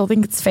record, I still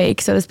think it's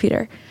fake. So does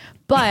Peter.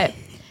 But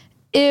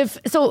I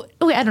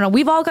don't know.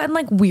 We've all gotten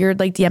like weird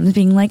like DMs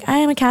being like, I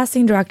am a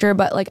casting director,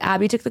 but like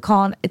Abby took the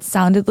call and it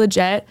sounded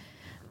legit.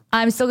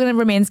 I'm still going to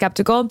remain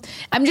skeptical.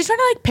 I'm just trying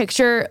to like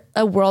picture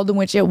a world in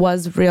which it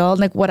was real, and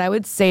like what I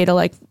would say to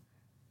like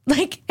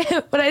like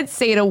when I'd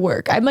say to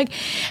work, I'm like,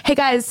 hey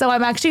guys, so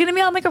I'm actually gonna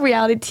be on like a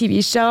reality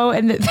TV show,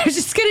 and there's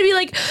just gonna be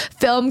like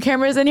film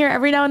cameras in here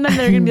every now and then.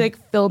 They're gonna be like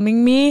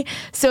filming me.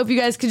 So if you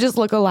guys could just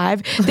look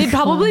alive, they'd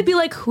probably be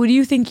like, who do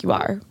you think you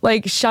are?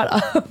 Like, shut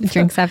up.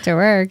 Drinks after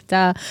work.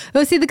 Duh.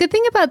 Well, see, the good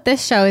thing about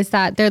this show is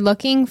that they're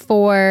looking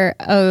for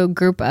a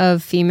group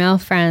of female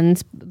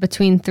friends,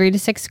 between 3 to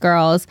 6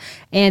 girls,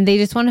 and they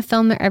just want to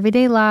film their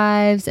everyday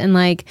lives. And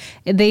like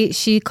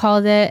she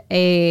called it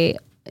a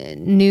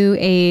new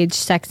age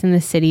Sex in the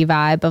City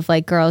vibe of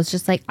like girls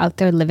just like out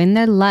there living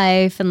their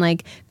life and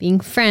like being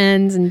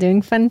friends and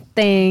doing fun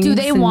things. Do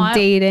they want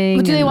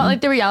dating? Do they want like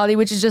the reality,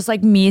 which is just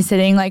like me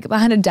sitting like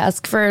behind a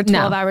desk for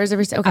 12 hours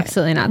every day? Okay.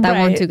 Absolutely not. That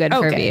won't do good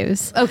for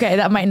views. Okay,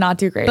 that might not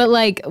do great. But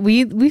like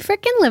we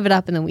freaking live it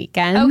up in the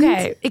weekend.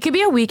 Okay, it could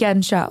be a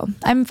weekend show.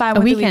 I'm fine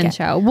with a weekend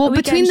show. Well,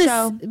 between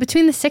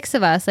the 6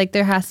 of us, like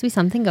there has to be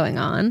something going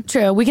on.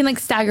 True. We can like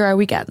stagger our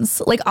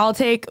weekends. Like I'll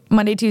take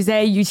Monday,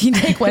 Tuesday. You can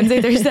take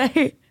Wednesday,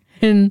 Thursday.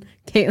 And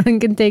Caitlin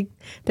can take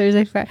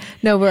Thursday, Friday.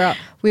 No,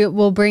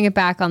 we'll bring it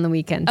back on the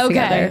weekends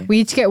together. We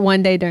each get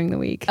one day during the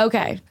week.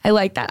 Okay, I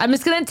like that. I'm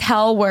just gonna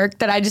tell work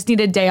that I just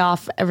need a day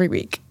off every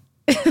week.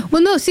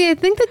 Well, no, see, I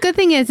think the good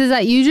thing is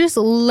that you just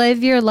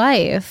live your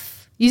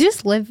life. You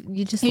just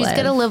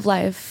gotta live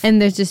life.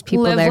 And there's just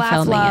people there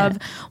filming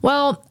it.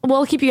 Well,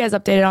 we'll keep you guys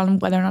updated on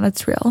whether or not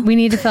it's real. We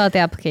need to fill out the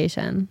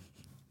application.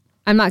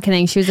 I'm not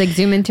kidding. She was like,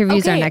 Zoom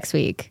interviews are next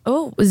week.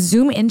 Oh,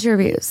 Zoom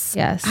interviews.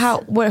 Yes.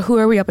 Who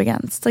are we up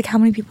against? Like how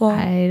many people?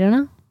 I don't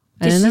know.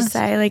 Did she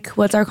say like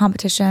what's our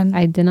competition?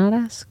 I did not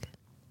ask.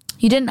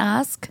 You didn't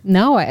ask?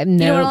 No, You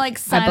don't want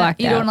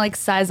to like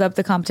size up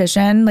the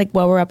competition, like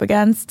what we're up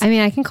against? I mean,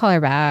 I can call her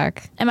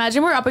back.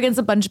 Imagine we're up against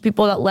a bunch of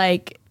people that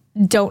like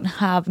don't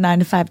have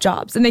 9-to-5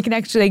 jobs and they can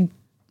actually like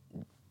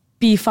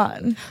be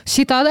fun.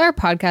 She thought that our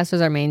podcast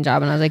was our main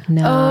job, and I was like,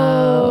 no.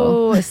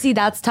 Oh, see,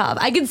 that's tough.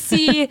 I could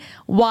see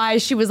why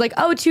she was like,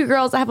 oh, 2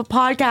 girls that have a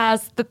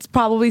podcast that's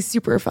probably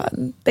super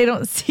fun. They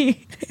don't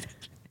see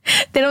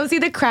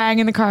the crying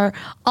in the car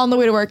on the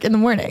way to work in the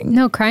morning.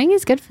 No, crying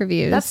is good for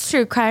views. That's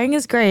true. Crying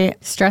is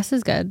great. Stress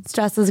is good.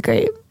 Stress is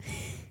great.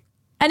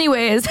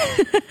 Anyways,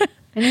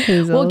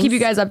 we'll keep you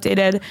guys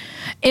updated.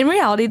 In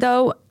reality,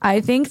 though, I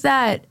think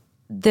that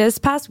this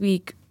past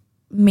week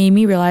made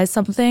me realize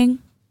something.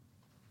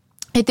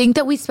 I think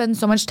that we spend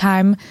so much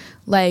time,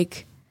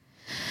 like,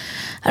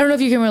 I don't know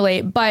if you can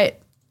relate, but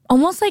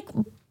almost like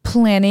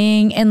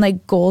planning and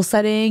like goal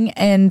setting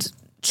and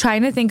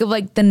trying to think of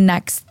like the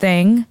next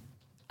thing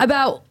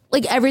about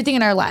like everything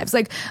in our lives.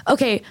 Like,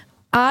 okay,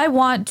 I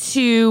want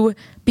to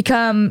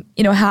become,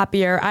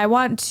 happier. I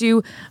want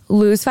to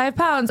lose 5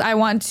 pounds. I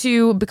want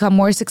to become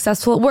more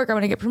successful at work. I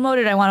want to get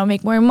promoted. I want to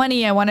make more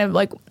money. I want to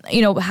like,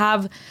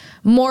 have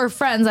more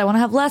friends. I want to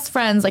have less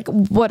friends, like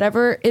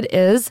whatever it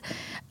is.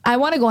 I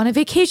want to go on a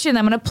vacation.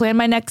 I'm going to plan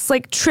my next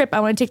like trip.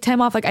 I want to take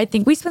time off. Like I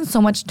think we spend so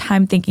much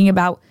time thinking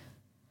about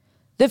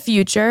the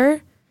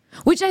future,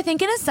 which I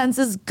think in a sense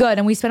is good.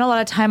 And we spend a lot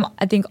of time,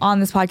 I think,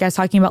 on this podcast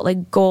talking about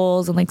like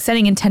goals and like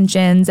setting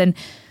intentions and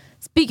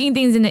speaking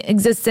things into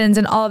existence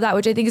and all of that,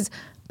 which I think is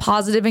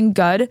positive and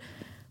good.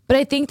 But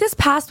I think this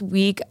past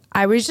week,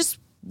 I was just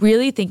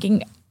really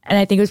thinking, and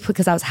I think it was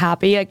because I was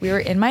happy. Like we were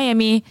in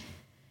Miami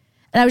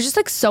and I was just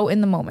like so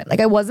in the moment.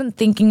 Like I wasn't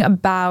thinking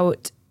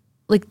about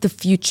like the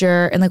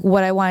future and like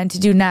what I wanted to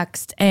do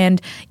next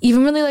and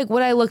even really like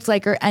what I looked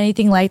like or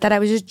anything like that. I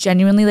was just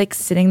genuinely like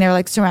sitting there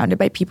like surrounded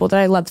by people that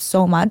I love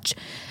so much.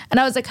 And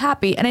I was like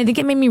happy. And I think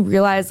it made me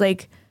realize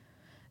like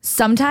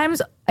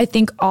sometimes I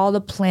think all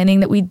the planning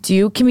that we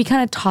do can be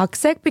kind of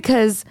toxic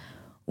because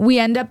we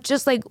end up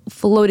just like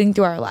floating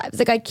through our lives.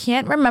 Like I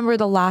can't remember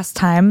the last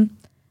time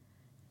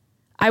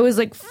I was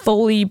like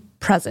fully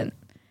present.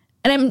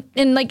 And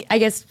like, I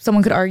guess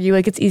someone could argue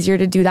like it's easier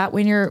to do that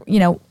when you're,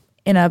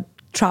 in a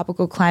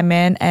tropical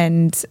climate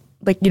and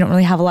like you don't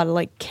really have a lot of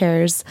like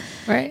cares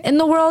in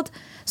the world,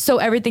 so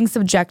everything's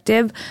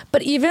subjective.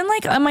 But even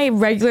like on my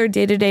regular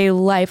day-to-day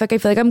life, like I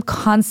feel like I'm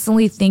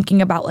constantly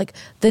thinking about like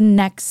the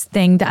next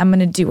thing that I'm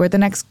gonna do or the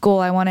next goal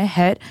I want to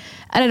hit,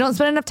 and I don't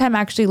spend enough time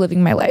actually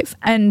living my life.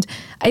 And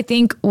I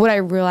think what I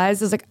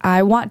realized is like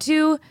I want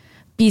to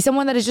be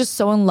someone that is just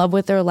so in love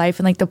with their life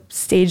and like the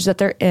stage that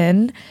they're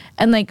in,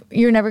 and like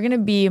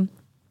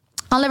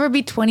I'll never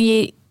be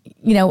 28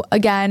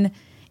 again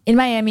in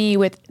Miami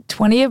with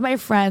 20 of my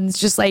friends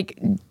just like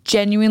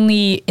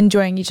genuinely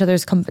enjoying each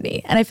other's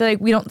company. And I feel like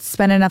we don't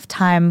spend enough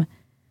time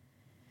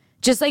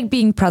just like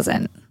being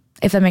present,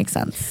 if that makes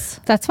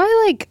sense. That's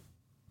why like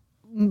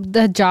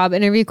the job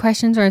interview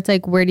questions where it's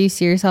like, where do you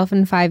see yourself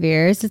in 5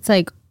 years? It's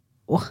like,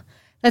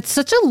 that's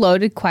such a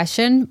loaded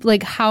question.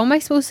 Like, how am I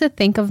supposed to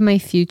think of my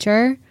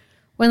future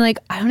when like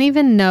I don't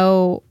even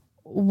know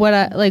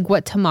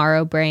what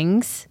tomorrow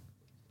brings?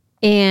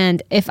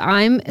 And if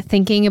I'm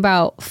thinking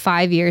about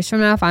 5 years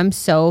from now, if I'm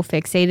so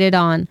fixated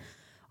on,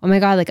 oh my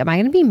God, like, am I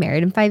going to be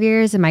married in 5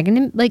 years? Am I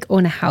going to like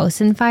own a house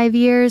in 5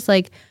 years?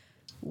 Like,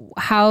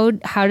 how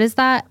does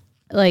that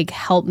like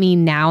help me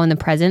now in the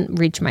present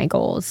reach my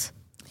goals?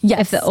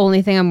 Yes. If the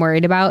only thing I'm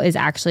worried about is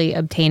actually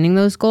obtaining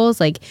those goals,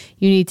 like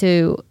you need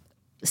to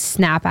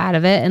snap out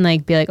of it and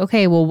like be like,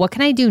 okay, well, what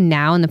can I do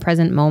now in the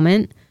present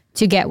moment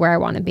to get where I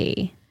want to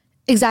be?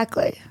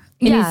 Exactly.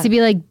 It needs to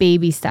be like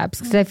baby steps,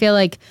 because I feel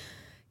like,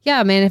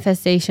 yeah,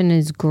 manifestation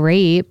is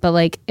great, but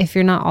like if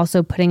you're not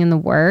also putting in the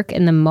work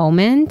in the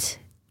moment,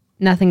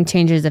 nothing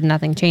changes if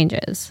nothing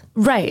changes.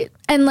 Right.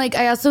 And like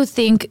I also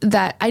think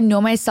that I know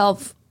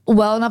myself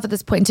well enough at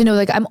this point to know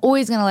like I'm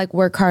always gonna like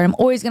work hard. I'm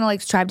always gonna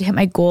like strive to hit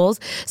my goals.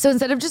 So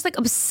instead of just like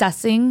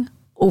obsessing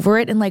over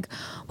it and like,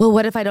 well,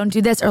 what if I don't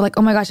do this? Or like,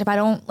 oh my gosh, if I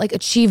don't like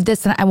achieve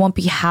this, then I won't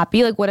be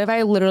happy. Like, what if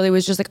I literally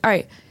was just like, all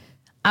right,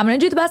 I'm gonna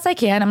do the best I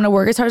can. I'm gonna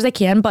work as hard as I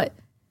can, but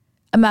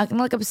I'm not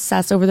gonna like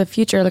obsess over the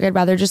future. Like, I'd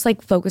rather just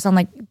like focus on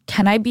like,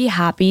 can I be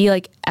happy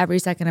like every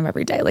second of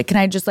every day? Like, can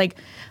I just like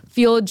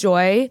feel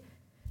joy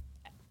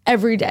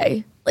every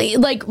day?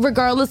 Like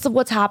regardless of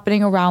what's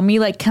happening around me,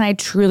 like, can I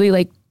truly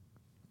like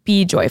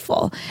be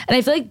joyful? And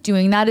I feel like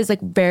doing that is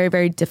like very,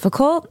 very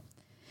difficult.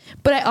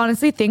 But I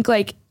honestly think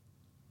like,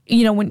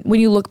 you know, when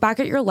you look back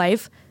at your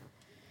life,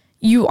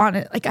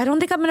 like, I don't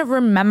think I'm going to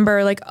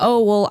remember like,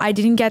 oh, well, I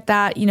didn't get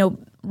that, you know,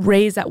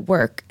 raise at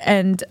work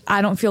and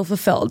I don't feel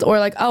fulfilled. Or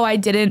like, oh, I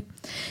didn't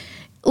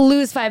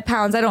lose 5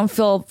 pounds. I don't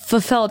feel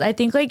fulfilled. I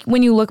think like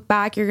when you look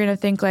back, you're going to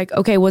think like,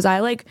 okay, was I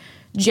like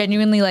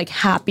genuinely like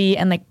happy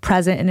and like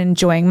present and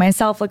enjoying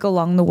myself like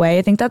along the way?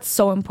 I think that's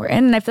so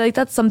important. And I feel like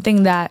that's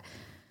something that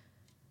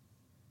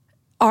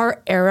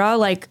our era,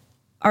 like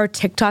our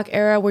TikTok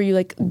era, where you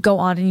like go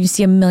on and you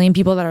see a million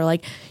people that are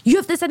like, you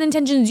have to set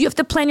intentions, you have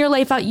to plan your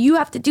life out, you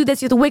have to do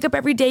this, you have to wake up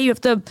every day, you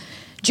have to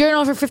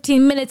journal for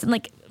 15 minutes and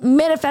like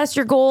manifest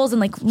your goals and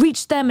like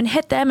reach them and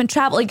hit them and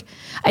travel. Like,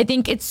 I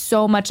think it's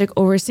so much like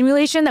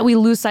overstimulation that we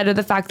lose sight of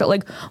the fact that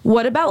like,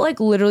 what about like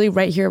literally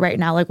right here, right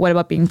now? Like, what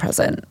about being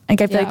present?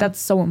 Like, I feel like that's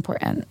so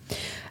important.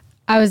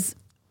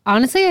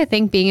 Honestly, I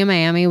think being in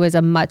Miami was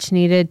a much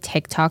needed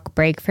TikTok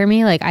break for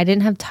me. Like, I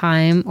didn't have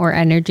time or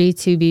energy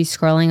to be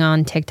scrolling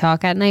on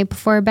TikTok at night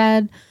before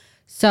bed.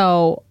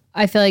 So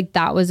I feel like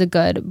that was a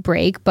good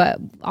break. But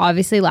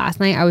obviously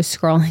last night I was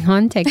scrolling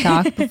on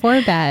TikTok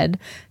before bed.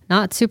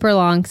 Not super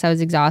long because I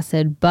was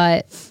exhausted.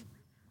 But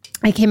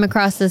I came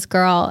across this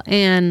girl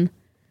and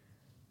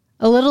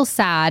a little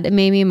sad. It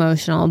made me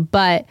emotional.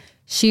 But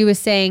she was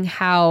saying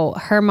how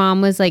her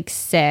mom was like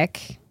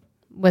sick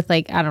with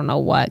like, I don't know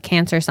what,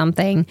 cancer or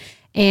something.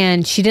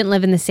 And she didn't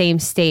live in the same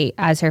state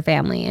as her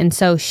family. And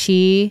so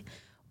she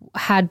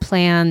had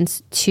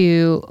plans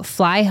to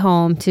fly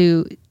home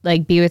to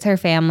like be with her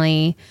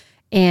family.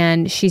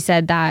 And she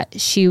said that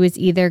she was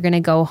either going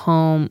to go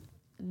home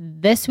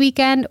this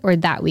weekend or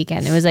that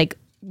weekend. It was like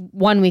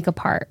 1 week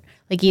apart,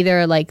 like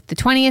either like the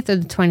 20th or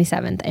the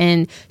 27th.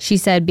 And she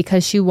said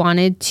because she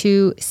wanted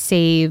to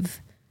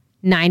save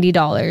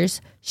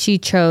 $90, she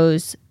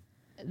chose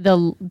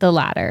the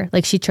latter.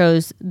 Like, she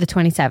chose the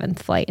 27th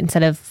flight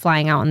instead of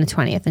flying out on the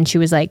 20th. And she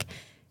was like,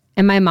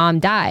 and my mom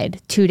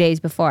died 2 days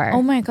before.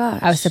 Oh my gosh.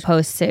 I was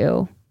supposed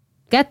to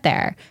get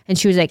there. And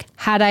she was like,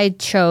 had I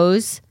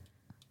chose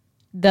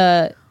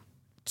the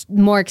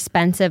more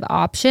expensive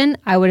option,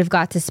 I would have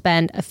got to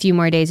spend a few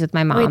more days with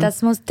my mom. Wait,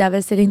 that's the most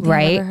devastating thing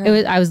I've ever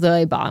heard. I was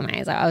literally bawling my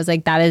eyes out. I was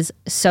like, that is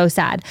so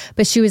sad.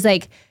 But she was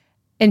like,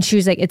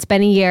 it's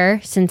been a year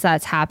since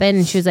that's happened.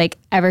 And she was like,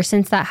 ever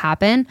since that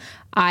happened,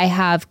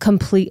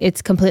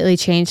 it's completely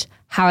changed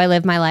how I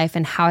live my life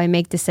and how I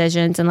make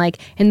decisions. And like,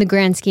 in the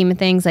grand scheme of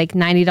things, like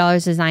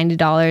 $90 is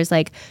 $90.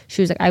 Like,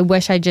 she was like, I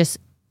wish I just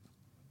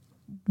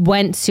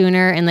went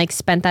sooner and like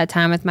spent that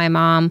time with my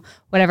mom,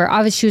 whatever.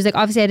 She was like,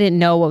 obviously I didn't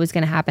know what was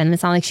going to happen.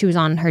 It's not like she was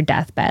on her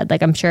deathbed.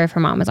 Like, I'm sure if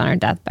her mom was on her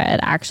deathbed,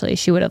 actually,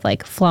 she would have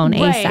like flown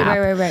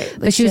ASAP. Right.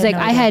 But she was like,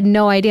 I had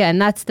no idea.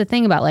 And that's the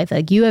thing about life.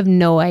 Like, you have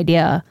no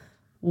idea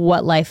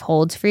what life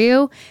holds for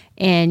you,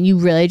 and you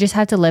really just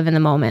have to live in the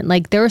moment.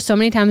 Like, there were so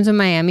many times in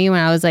Miami when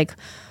I was like,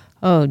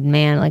 oh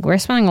man, like, we're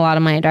spending a lot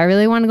of money. Do I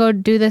really want to go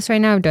do this right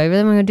now? Do I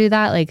really want to do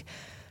that? Like,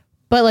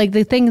 but like,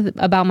 the thing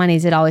about money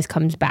is it always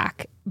comes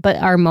back, but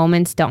our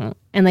moments don't,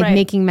 and like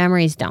making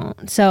memories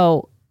don't.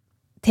 So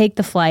take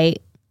the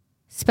flight,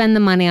 spend the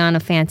money on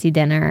a fancy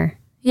dinner.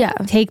 Yeah.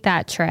 Take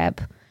that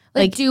trip.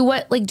 Like, do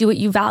what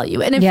you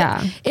value. And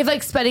if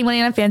like spending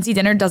money on a fancy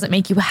dinner doesn't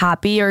make you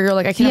happy, or you're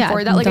like, I can't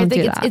afford that. Like, I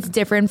think it's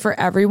different for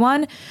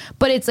everyone,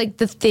 but it's like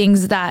the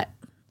things that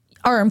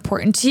are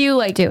important to you,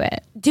 like do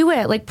it,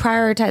 like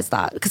prioritize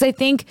that. Cause I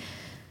think,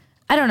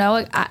 I don't know,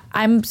 like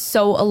I'm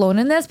so alone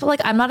in this, but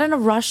like, I'm not in a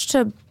rush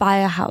to buy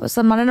a house.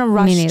 I'm not in a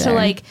rush to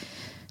like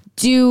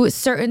do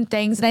certain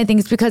things. And I think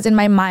it's because in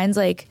my mind's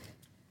like,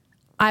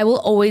 I will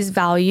always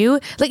value,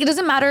 like, it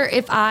doesn't matter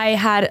if I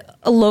had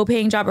a low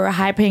paying job or a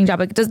high paying job.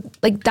 Like,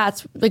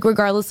 that's like,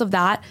 regardless of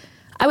that,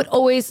 I would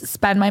always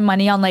spend my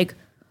money on like,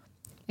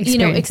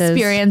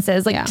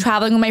 experiences, like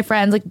traveling with my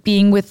friends, like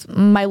being with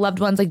my loved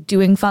ones, like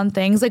doing fun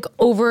things, like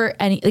over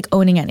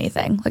owning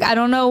anything. Like, I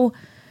don't know.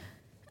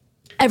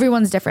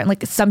 Everyone's different.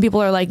 Like, some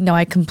people are like, no,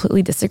 I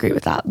completely disagree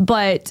with that.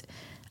 But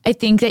I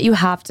think that you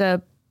have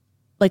to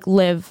like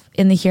live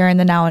in the here and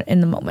the now in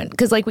the moment.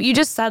 Because like what you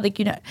just said, like,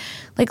 you know,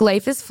 like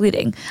life is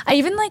fleeting. I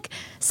even like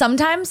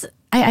sometimes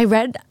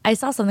I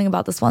saw something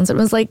about this once. It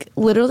was like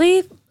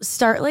literally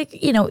start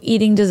like, you know,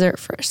 eating dessert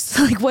first.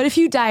 Like what if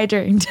you die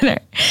during dinner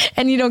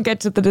and you don't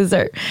get to the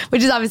dessert,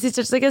 which is obviously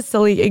such like a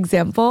silly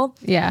example.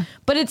 Yeah.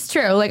 But it's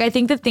true. Like I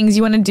think the things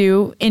you want to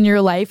do in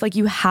your life, like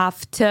you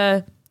have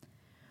to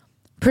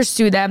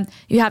pursue them.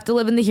 You have to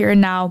live in the here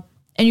and now.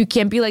 And you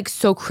can't be like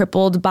so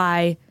crippled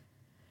by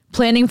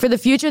planning for the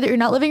future that you're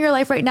not living your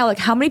life right now. Like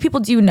how many people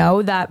do you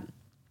know that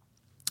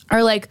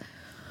are like,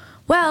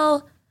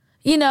 well,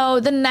 you know,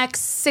 the next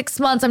 6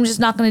 months, I'm just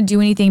not going to do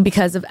anything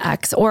because of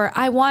X, or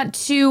I want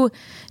to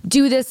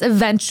do this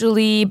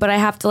eventually, but I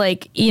have to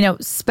like, you know,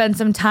 spend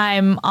some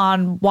time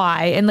on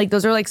Y. And like,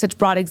 those are like such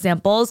broad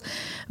examples.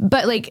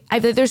 But like, I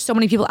feel like there's so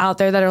many people out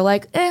there that are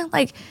like,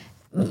 like,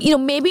 you know,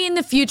 maybe in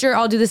the future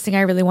I'll do this thing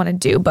I really want to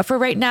do. But for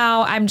right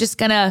now, I'm just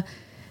going to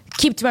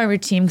keep to my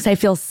routine because I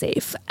feel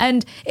safe.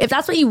 And if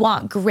that's what you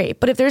want, great.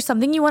 But if there's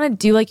something you want to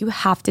do, like you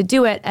have to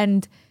do it.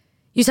 And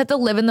you just have to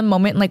live in the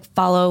moment and like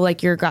follow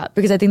like your gut,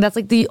 because I think that's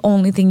like the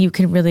only thing you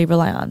can really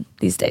rely on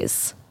these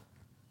days.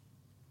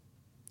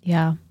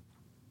 Yeah,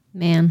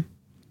 man.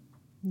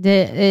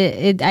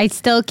 I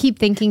still keep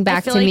thinking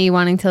back to me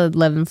wanting to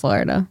live in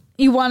Florida.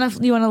 You want to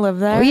live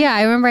there? Well, yeah,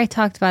 I remember I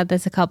talked about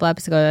this a couple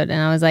episodes ago, and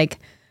I was like,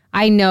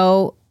 I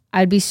know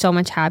I'd be so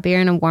much happier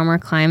in a warmer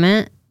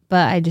climate,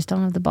 but I just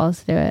don't have the balls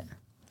to do it.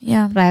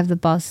 Yeah. But I have the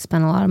balls to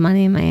spend a lot of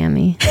money in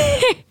Miami.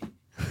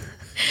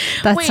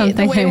 That's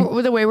something.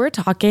 The way we're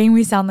talking,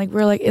 we sound like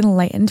we're like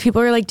enlightened.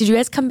 People are like, did you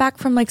guys come back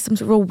from like some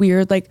sort of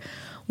weird like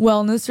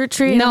wellness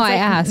retreat? No, I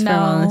asked for a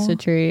wellness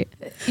retreat.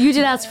 You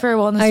did ask for a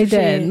wellness retreat.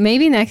 I did.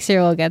 Maybe next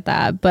year we'll get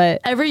that.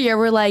 But every year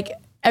we're like,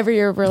 it's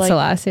the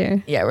last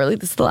year. Yeah, we're like,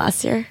 this is the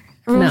last year.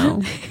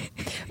 No.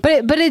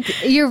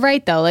 but you're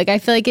right though. Like I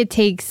feel like it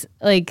takes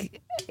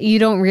like, you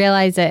don't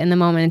realize it in the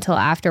moment until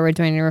afterwards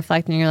when you're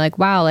reflecting. You're like,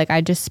 wow, like I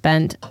just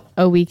spent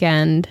a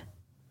weekend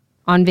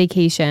on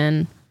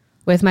vacation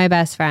with my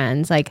best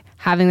friends, like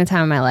having the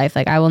time of my life.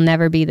 Like I will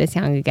never be this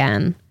young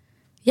again.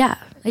 Yeah.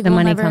 Like the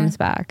money comes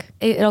back.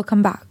 It'll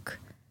come back.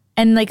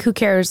 And like, who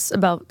cares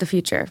about the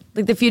future?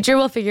 Like the future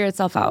will figure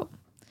itself out.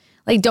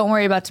 Like, don't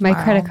worry about tomorrow.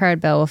 My credit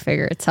card bill will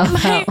figure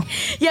itself out.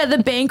 Yeah, the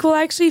bank will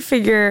actually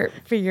figure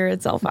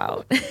itself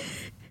out.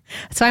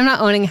 So I'm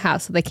not owning a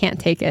house, so they can't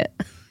take it.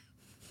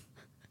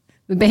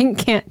 The bank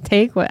can't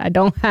take what I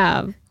don't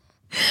have.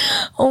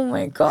 Oh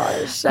my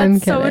gosh,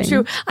 that's so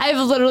true. I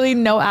have literally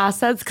no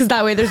assets because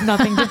that way there's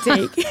nothing to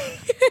take.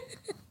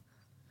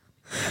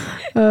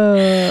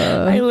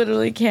 I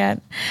literally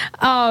can't.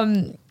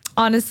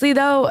 Honestly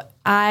though,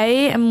 I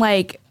am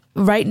like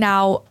right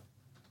now,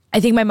 I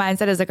think my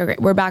mindset is like, okay,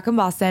 we're back in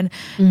Boston.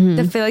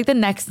 I feel like the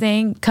next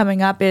thing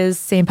coming up is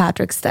St.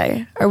 Patrick's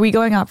Day. Are we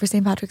going out for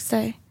St. Patrick's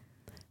Day?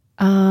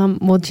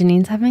 Well,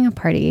 Janine's having a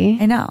party.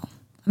 I know.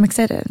 I'm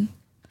excited.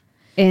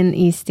 In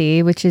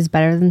Eastie, which is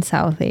better than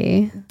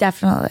Southie.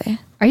 Definitely.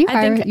 Are you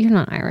Irish? You're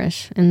not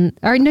Irish.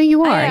 Or no,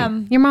 you are. I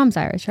am. Your mom's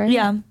Irish, right?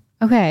 Yeah.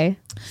 Okay.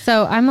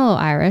 So I'm a little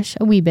Irish.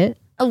 A wee bit.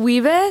 A wee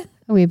bit?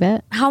 A wee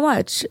bit. How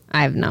much?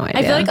 I have no idea.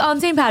 I feel like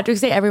on St.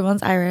 Patrick's Day,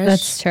 everyone's Irish.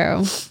 That's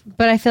true.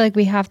 But I feel like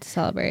we have to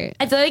celebrate.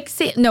 I feel like,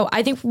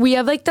 I think we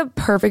have like the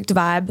perfect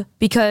vibe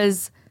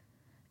because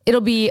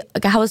it'll be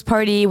like a house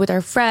party with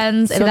our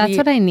friends. So that's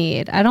what I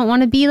need. I don't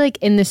want to be like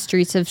in the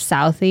streets of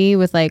Southie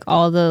with like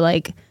all the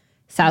like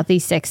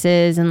Southie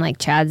Sixes and like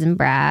Chads and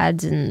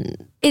Brads,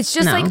 and it's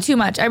just like too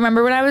much. I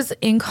remember when I was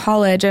in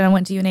college and I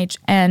went to UNH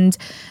and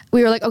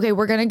we were like, okay,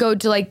 we're gonna go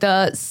to like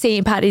the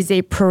St. Patty's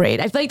Day parade.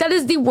 I feel like that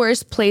is the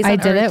worst place on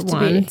earth to be. I did it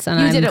once, and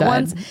you did it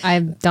once. I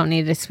don't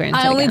need to experience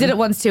it. I only did it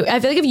once too.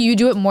 I feel like if you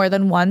do it more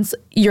than once,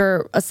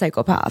 you're a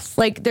psychopath.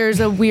 Like there's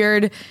a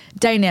weird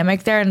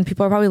dynamic there, and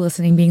people are probably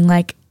listening, being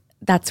like,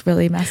 "That's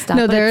really messed up."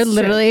 No, there are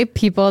literally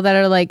people that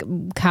are like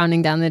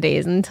counting down the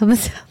days until the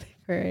Southie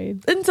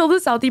parade. Until the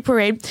Southie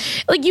parade,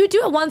 like you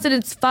do it once and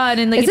it's fun,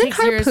 and like is it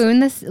Harpoon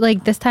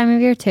this time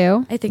of year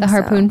too? I think the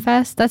Harpoon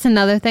Fest. That's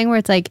another thing where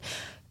it's like,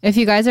 if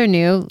you guys are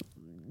new,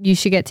 you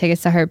should get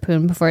tickets to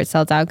Harpoon before it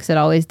sells out, because it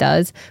always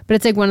does. But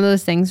it's like one of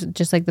those things,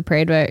 just like the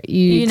parade, where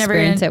you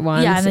experience it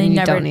once, and then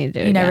you don't need to do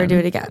it again. You never do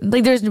it again.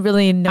 Like there's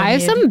really no. I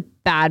have some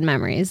bad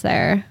memories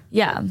there.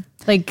 Yeah,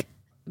 like.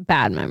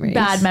 Bad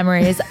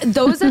memories.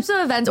 Those types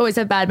of events always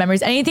have bad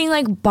memories. Anything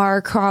like bar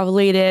crawl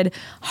related,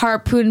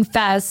 Harpoon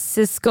Fest,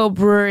 Cisco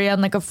Brewery on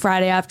like a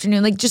Friday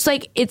afternoon, like just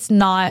like it's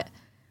not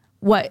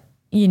what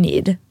you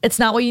need. It's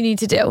not what you need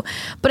to do.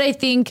 But I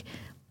think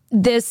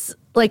this,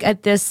 like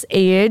at this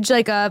age,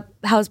 like a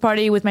house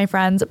party with my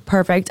friends,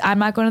 perfect. I'm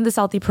not going to the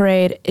Southie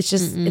parade. It's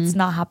just, it's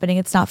not happening.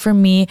 It's not for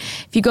me.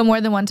 If you go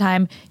more than one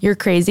time, you're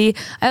crazy.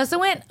 I also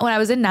went when I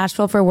was in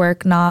Nashville for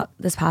work, not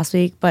this past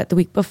week, but the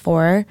week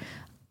before.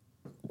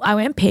 I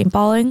went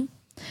paintballing.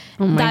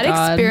 Oh my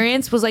God.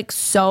 Experience was like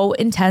so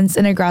intense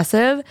and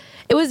aggressive.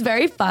 It was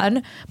very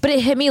fun, but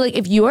it hit me like,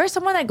 if you are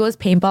someone that goes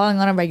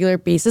paintballing on a regular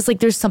basis, like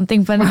there's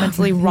something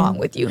fundamentally wrong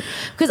with you.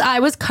 Because I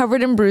was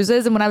covered in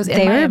bruises, and when I was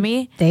in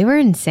Miami, they were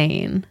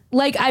insane.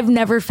 Like, I've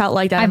never felt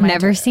like that. I've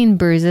never seen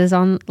bruises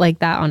on like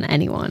that on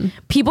anyone.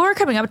 People were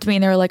coming up to me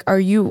and they were like, are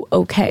you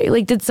okay?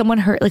 Like, did someone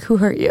hurt? Like, who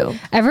hurt you?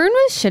 Everyone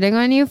was shitting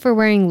on you for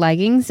wearing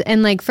leggings.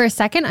 And like for a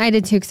second I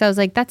did too, because I was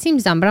like, that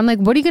seems dumb. But I'm like,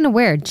 what are you going to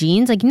wear?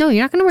 Jeans? Like, no,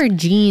 you're not going to wear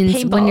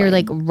jeans when you're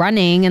like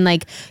running and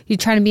like you're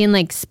trying to be in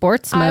like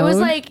sports mode. I was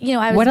like, you know,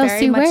 I was what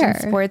very much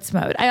in sports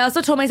mode. I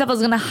also told myself I was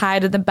going to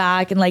hide in the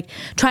back and like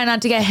try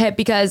not to get hit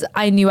because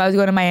I knew I was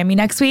going to Miami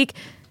next week.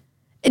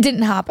 It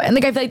didn't happen.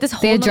 Like, I feel like this whole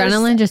the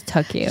adrenaline just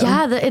took you.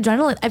 Yeah, the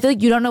adrenaline. I feel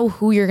like you don't know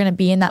who you're gonna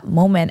be in that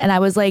moment. And I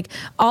was like,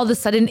 all of a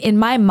sudden in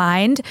my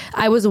mind,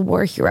 I was a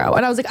war hero.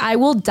 And I was like, I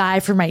will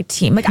die for my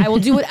team. Like, I will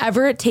do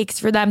whatever it takes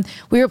for them.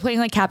 We were playing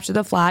like capture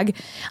the flag.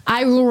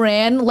 I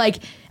ran like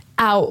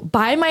out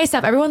by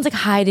myself. Everyone's like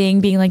hiding,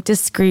 being like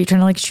discreet,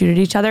 trying to like shoot at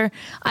each other.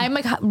 I'm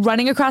like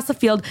running across the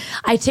field.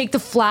 I take the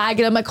flag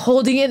and I'm like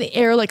holding it in the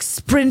air, like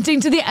sprinting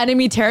to the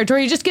enemy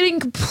territory, just getting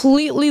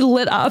completely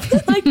lit up.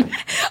 Like,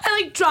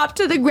 I like dropped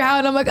to the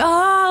ground. I'm like,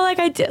 oh, like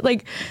I did.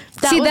 Like,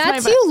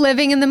 that's you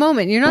living in the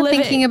moment. You're not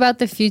thinking about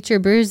the future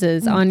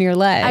bruises on your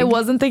leg. I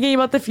wasn't thinking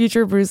about the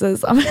future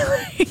bruises on my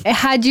leg.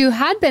 Had you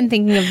been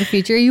thinking of the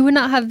future, you would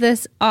not have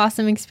this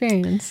awesome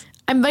experience.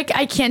 I'm like,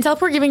 I can't tell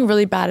if we're giving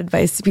really bad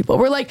advice to people.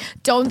 We're like,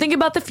 don't think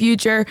about the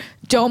future.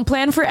 Don't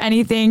plan for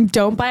anything.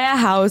 Don't buy a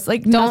house.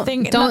 Like,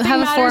 nothing. Don't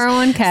have matters. A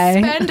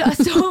 401k.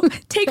 So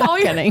take all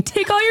your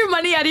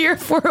money out of your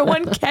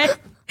 401k.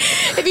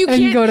 If you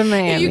can't go to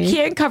Miami. If you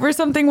can't cover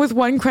something with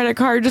one credit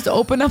card, just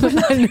open up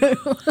another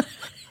one.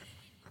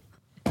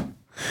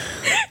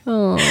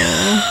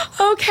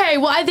 Okay,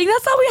 well, I think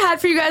that's all we had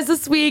for you guys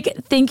this week.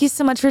 Thank you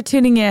so much for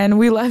tuning in.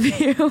 We love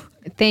you.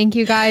 Thank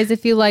you guys.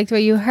 If you liked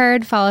what you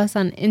heard, follow us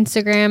on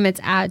Instagram.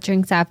 It's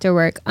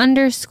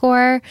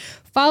 @drinksafterwork_.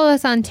 Follow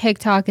us on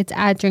TikTok. It's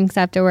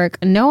 @drinksafterwork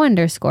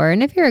 _.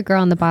 And if you're a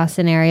girl in the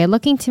Boston area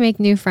looking to make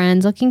new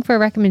friends, looking for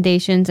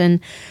recommendations and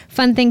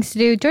fun things to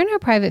do, join our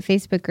private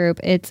Facebook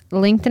group. It's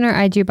linked in our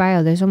IG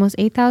bio. There's almost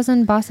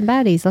 8,000 Boston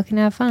baddies looking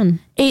to have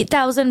fun.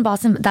 8,000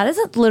 Boston. That is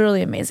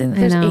literally amazing.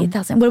 There's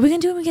 8,000. What are we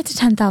going to do when we get to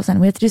 10,000?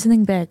 We have to do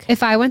something big.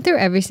 If I went through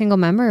every single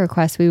member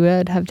request, we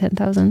would have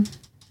 10,000.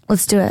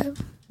 Let's do it.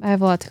 I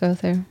have a lot to go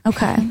through.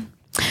 Okay.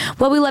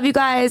 Well, we love you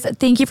guys.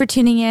 Thank you for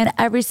tuning in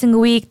every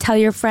single week. Tell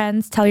your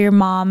friends, tell your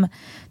mom,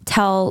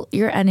 tell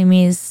your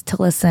enemies to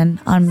listen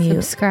on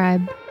mute.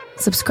 Subscribe.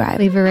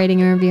 Leave a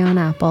rating and review on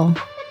Apple.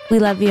 We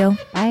love you.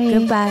 Bye.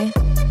 Goodbye.